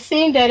 it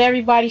seemed that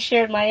everybody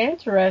shared my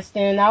interest,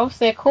 and I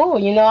said, cool,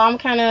 I'm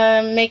kind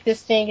of make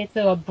this thing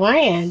into a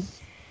brand.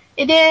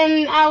 And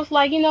then I was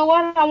like, you know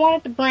what, I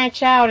wanted to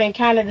branch out and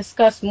kind of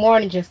discuss more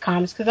than just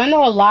comics, because I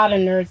know a lot of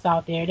nerds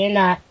out there, they're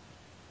not,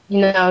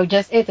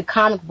 just into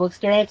comic books,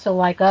 they're into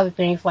other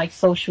things like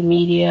social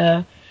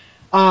media,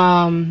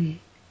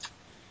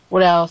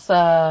 what else,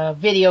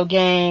 video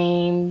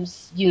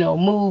games,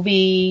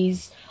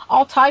 movies,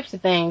 all types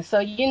of things.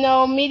 So,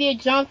 Media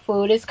Junk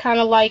Food is kind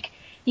of like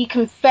the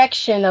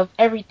confection of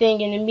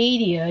everything in the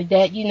media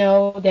that,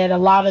 that a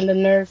lot of the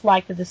nerds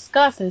like to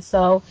discuss. And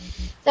so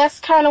that's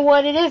kind of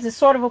what it is. It's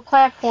sort of a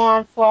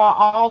platform for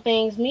all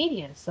things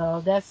media.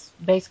 So that's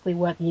basically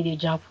what Media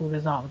Junk Food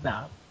is all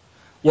about.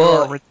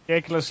 Well, you're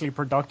ridiculously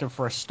productive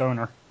for a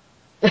stoner.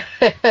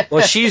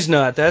 Well, she's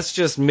not. That's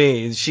just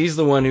me. She's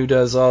the one who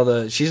does all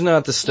the. She's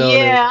not the stoner.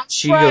 Yeah,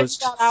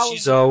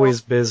 she's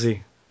always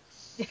busy.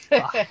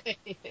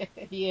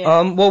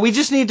 Yeah. Well, we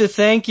just need to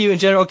thank you in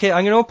general. Okay,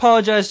 I'm going to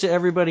apologize to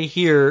everybody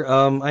here.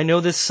 I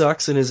know this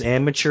sucks and is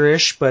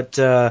amateurish, but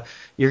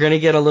you're going to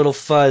get a little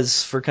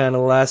fuzz for kind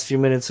of the last few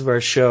minutes of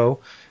our show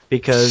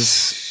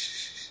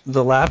because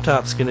the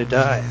laptop's going to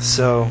die.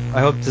 So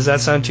I hope. Does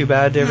that sound too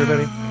bad to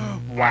everybody?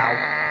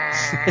 Wow.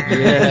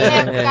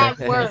 Yeah.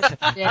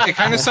 It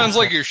kind of sounds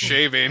like you're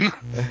shaving.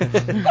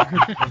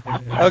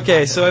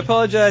 Okay, so I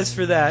apologize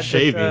for that.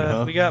 Shaving,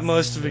 but, we got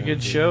most of a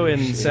good show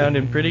and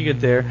sounding pretty good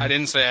there. I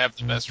didn't say I have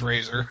the best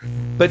razor.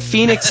 But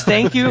Phoenix,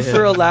 thank you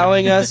for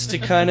allowing us to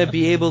kind of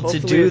be able to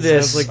do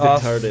this like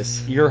off the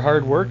TARDIS. your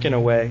hard work in a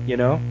way,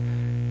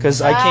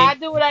 Because I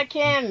do what I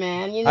can,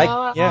 man. You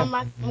know,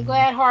 yeah. I'm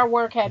glad hard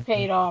work had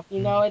paid off.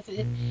 You know,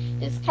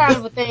 it's kind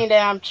of a thing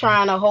that I'm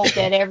trying to hope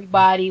that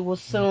everybody will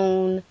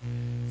soon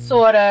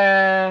sort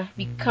of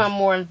become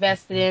more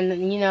invested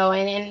in. You know,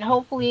 and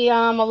hopefully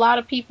a lot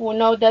of people will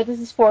know that this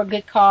is for a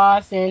good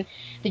cause, and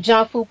the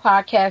Junk Food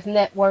Podcast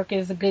Network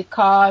is a good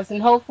cause, and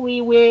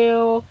hopefully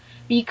we'll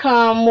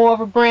become more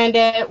of a brand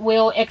that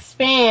will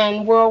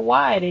expand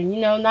worldwide, and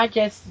not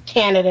just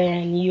Canada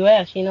and the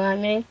U.S. You know what I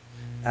mean?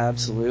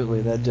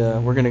 Absolutely.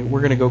 That we're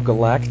gonna go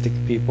galactic,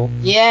 people.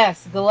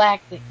 Yes,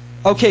 galactic.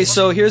 Okay,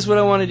 so here's what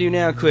I want to do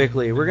now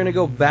quickly. We're gonna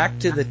go back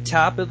to the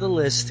top of the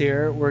list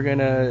here. We're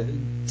gonna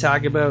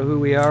talk about who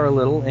we are a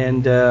little,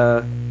 and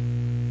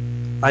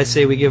I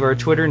say we give our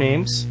Twitter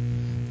names.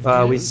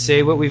 We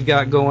say what we've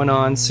got going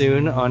on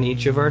soon on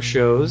each of our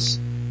shows,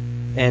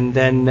 and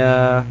then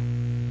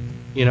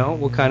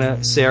we'll kind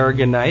of say our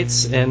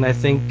goodnights. And I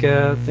think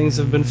things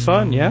have been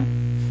fun. Yeah.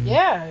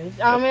 Yeah,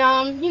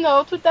 I mean,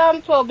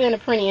 2012 been a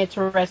pretty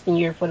interesting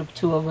year for the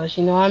two of us.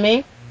 You know what I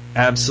mean?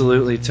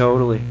 Absolutely,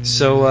 totally.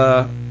 So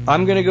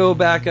I'm gonna go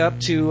back up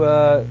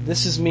to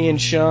this is me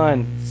and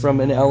Sean from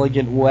An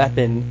Elegant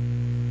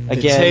Weapon.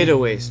 Again, Potato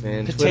Waste,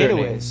 man. Potato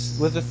Twitter Waste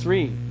with a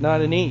 3,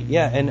 not an E.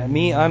 Yeah, and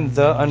me, I'm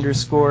the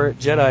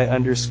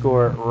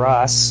 _Jedi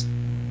 _Ross.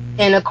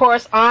 And of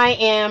course, I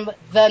am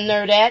the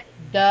Nerdette,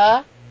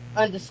 the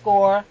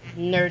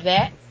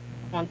 _Nerdette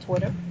on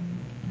Twitter.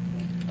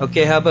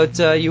 Okay, how about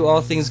you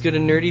all things good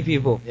and nerdy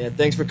people? Yeah,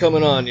 thanks for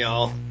coming on,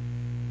 y'all.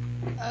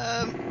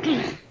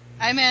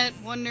 I'm at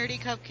One Nerdy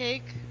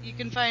Cupcake. You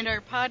can find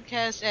our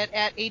podcast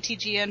at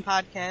ATGN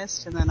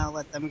Podcast, and then I'll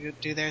let them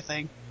do their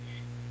thing.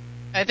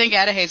 I think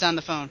Adahe's on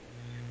the phone.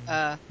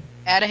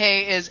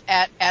 Adahe is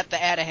at the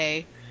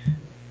Adahe,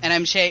 and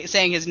I'm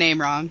saying his name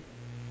wrong.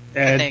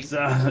 It's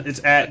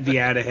at the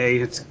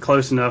Adahe. It's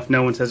close enough.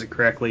 No one says it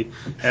correctly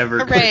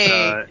ever.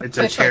 Hooray! It's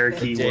a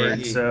Cherokee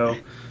word, so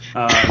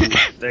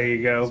there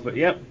you go. But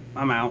yep,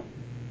 I'm out.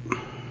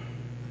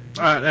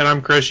 And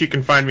I'm Chris. You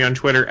can find me on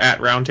Twitter at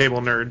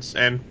Roundtable Nerds,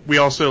 and we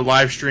also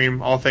live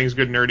stream All Things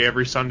Good Nerdy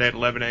every Sunday at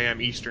 11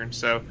 a.m. Eastern.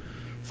 So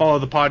follow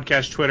the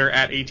podcast Twitter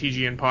at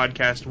ATGN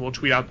Podcast, and we'll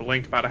tweet out the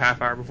link about a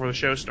half hour before the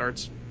show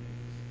starts.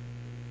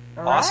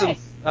 Awesome.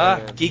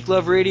 Geek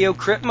Love Radio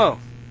Critmo.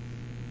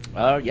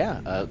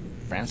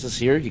 Francis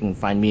here. You can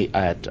find me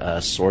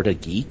at Sorta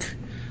Geek.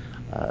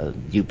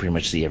 You pretty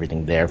much see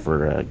everything there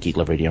for Geek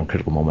Love Radio and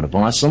Critical Moment of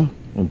Awesome.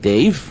 And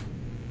Dave?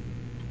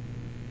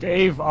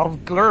 Dave of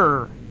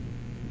Glur.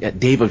 Yeah,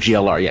 Dave of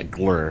GLR. Yeah,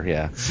 Glur.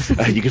 Yeah.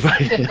 You can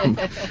find him.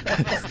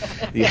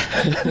 Yeah.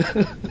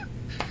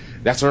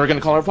 That's what we're going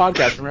to call our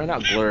podcast from right now.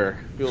 Glur.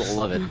 People will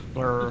love it.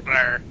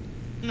 Glur.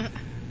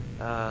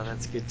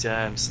 That's good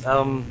times.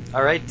 All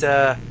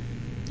right.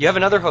 You have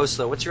another host,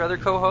 though. What's your other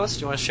co-host?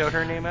 Do you want to shout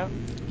her name out?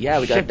 Yeah,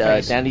 we got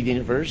Danny the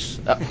Universe.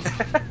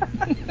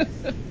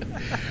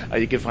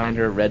 You can find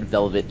her Red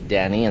Velvet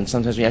Danny, and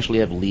sometimes we actually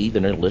have Lee the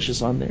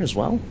Nerdlicious on there as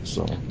well.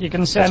 So you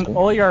can send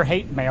all your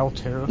hate mail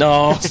to.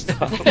 No.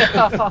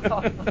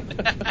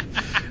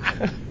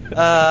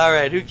 All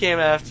right, who came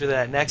after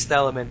that? Next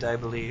Element, I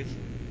believe.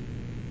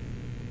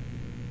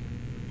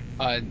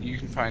 You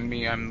can find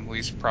me. I'm the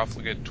least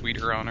profligate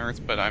tweeter on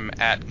Earth, but I'm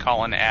at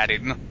Colin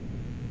Adding.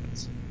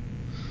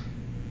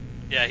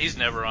 Yeah, he's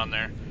never on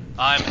there.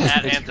 I'm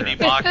at Anthony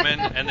Bachman,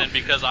 and then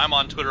because I'm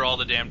on Twitter all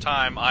the damn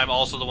time, I'm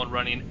also the one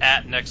running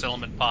at Next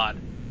Element Pod.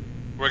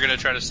 We're going to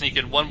try to sneak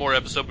in one more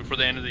episode before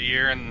the end of the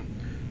year,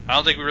 and I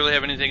don't think we really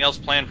have anything else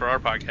planned for our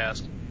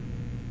podcast.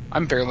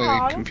 I'm barely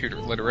computer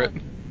literate.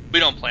 We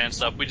don't plan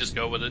stuff, we just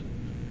go with it.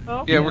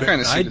 Oh. Yeah, we're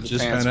kind of I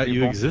just found out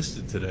you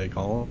existed today,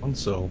 Colin,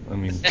 so, I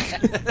mean,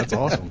 that's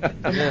awesome.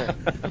 Yeah.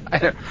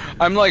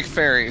 I'm like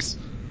fairies.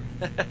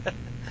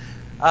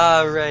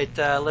 All right,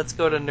 let's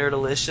go to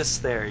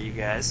Nerdalicious there, you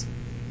guys.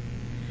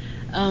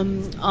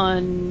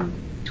 On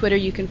Twitter,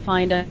 you can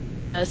find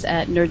us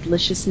at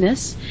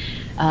Nerdliciousness.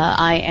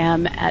 I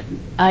am at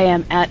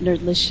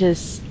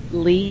Nerdlicious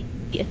Lee,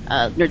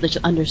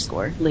 Nerdlicious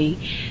 _Lee,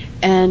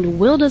 and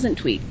Will doesn't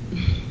tweet.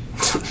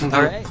 All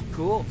right,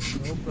 cool,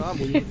 no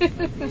problem. We'll go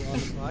on the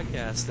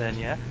podcast then,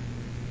 yeah.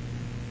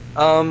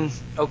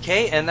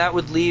 Okay, and that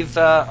would leave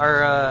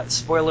our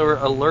spoiler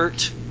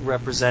alert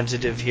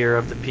representative here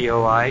of the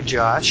POI,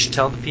 Josh.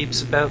 Tell the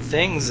peeps about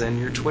things and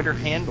your Twitter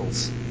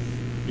handles.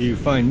 You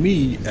find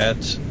me at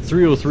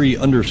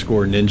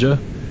 303_ninja,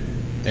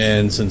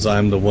 and since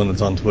I'm the one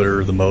that's on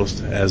Twitter the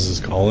most, as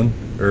is Colin,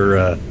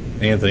 or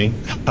Anthony,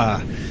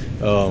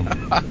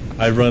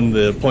 I run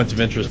the Points of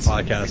Interest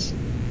podcast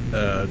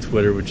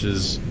Twitter, which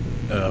is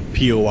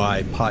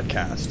POI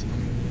Podcast.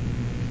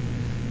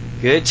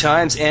 Good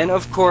times. And,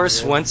 of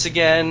course, once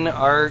again,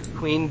 our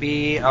queen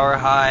bee, our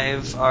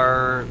hive,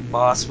 our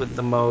boss with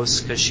the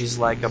most, because she's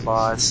like a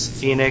boss,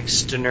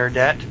 Phoenix to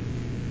Nerdette.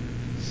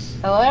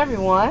 Hello,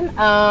 everyone.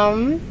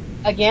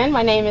 Again,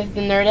 my name is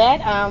the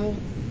Nerdette.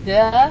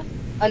 The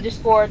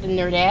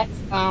Nerdette.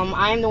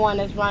 I'm the one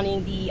that's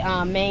running the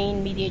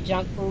main Media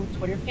Junk Food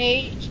Twitter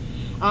page.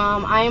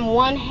 I am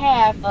one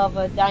half of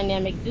a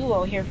dynamic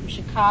duo here from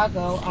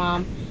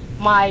Chicago.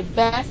 my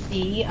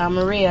bestie,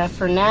 Maria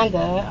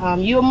Fernanda.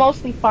 You'll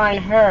mostly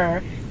find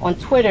her on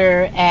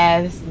Twitter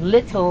as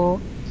Little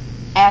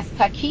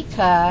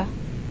Aztaquita09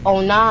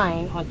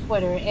 on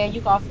Twitter, and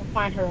you can also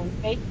find her on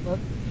Facebook.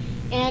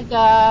 And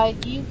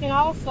you can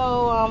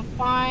also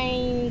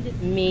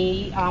find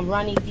me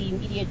running the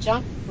Media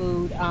Junk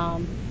Food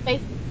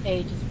Facebook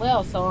page as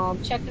well. So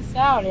check us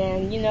out,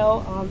 and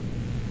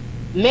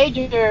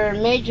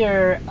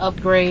major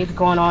upgrades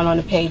going on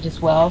the page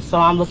as well. So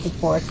I'm looking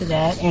forward to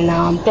that.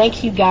 And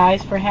thank you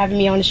guys for having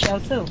me on the show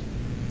too.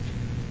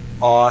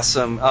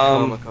 Awesome.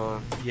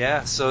 Comic-Con.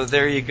 Yeah, so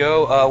there you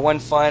go. One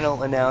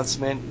final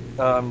announcement,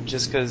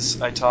 just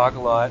because I talk a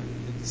lot.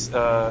 It's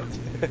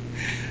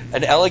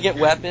an elegant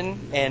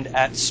weapon, and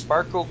at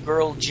Sparkle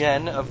Girl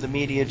Jen of the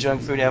Media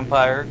Junk Food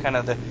Empire, kind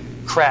of the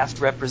craft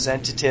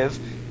representative,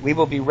 we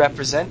will be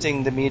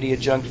representing the Media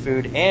Junk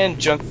Food and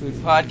Junk Food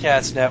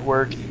Podcast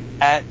Network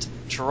at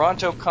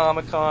Toronto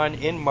Comic Con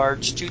in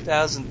March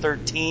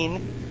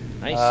 2013.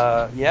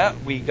 Nice. Yeah,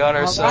 we got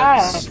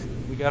ourselves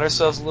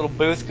a little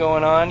booth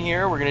going on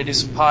here. We're gonna do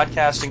some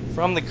podcasting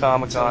from the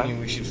Comic Tell me, Con.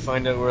 we should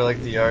find out where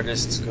like the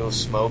artists go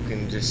smoke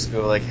and just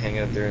go like hang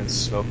out there and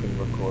smoke and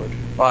record.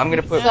 Well, I'm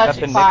gonna put Such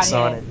a Weapon Nix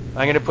pothead. on it.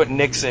 I'm gonna put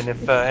Nix in.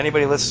 If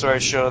anybody listens to our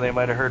show, they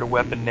might have heard of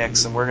Weapon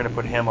Nix, and we're gonna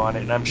put him on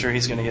it. And I'm sure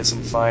he's gonna get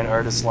some fine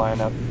artist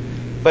lineup.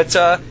 But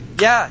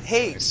yeah,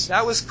 hey,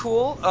 that was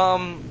cool.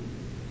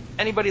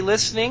 Anybody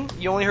listening,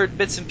 you only heard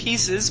bits and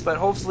pieces, but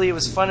hopefully it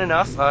was fun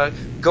enough.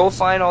 Go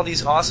find all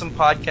these awesome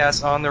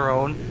podcasts on their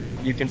own.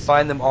 You can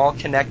find them all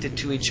connected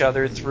to each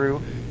other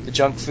through the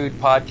Junk Food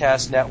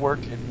Podcast Network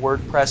at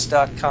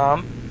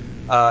WordPress.com.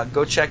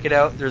 Go check it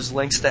out. There's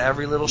links to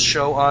every little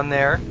show on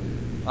there.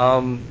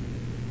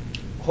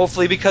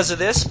 Hopefully because of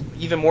this,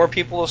 even more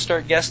people will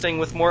start guesting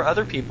with more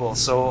other people.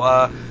 So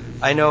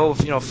I know,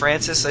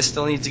 Francis, I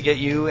still need to get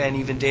you and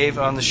even Dave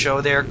on the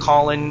show there.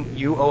 Colin,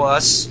 you owe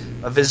us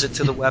a visit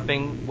to the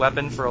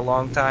weapon for a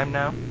long time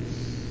now.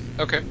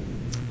 Okay.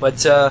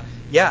 But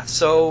yeah,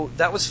 so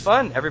that was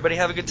fun. Everybody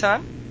have a good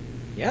time?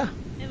 Yeah.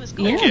 It was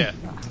cool. Yeah.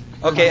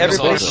 Okay, It was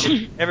everybody,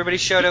 awesome. everybody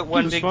shout out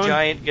one big fun.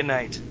 giant good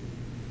night.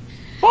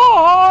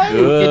 Bye!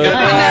 Good Good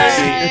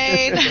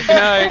night. Good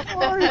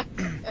night.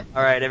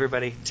 All right,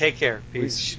 everybody, take care. Peace.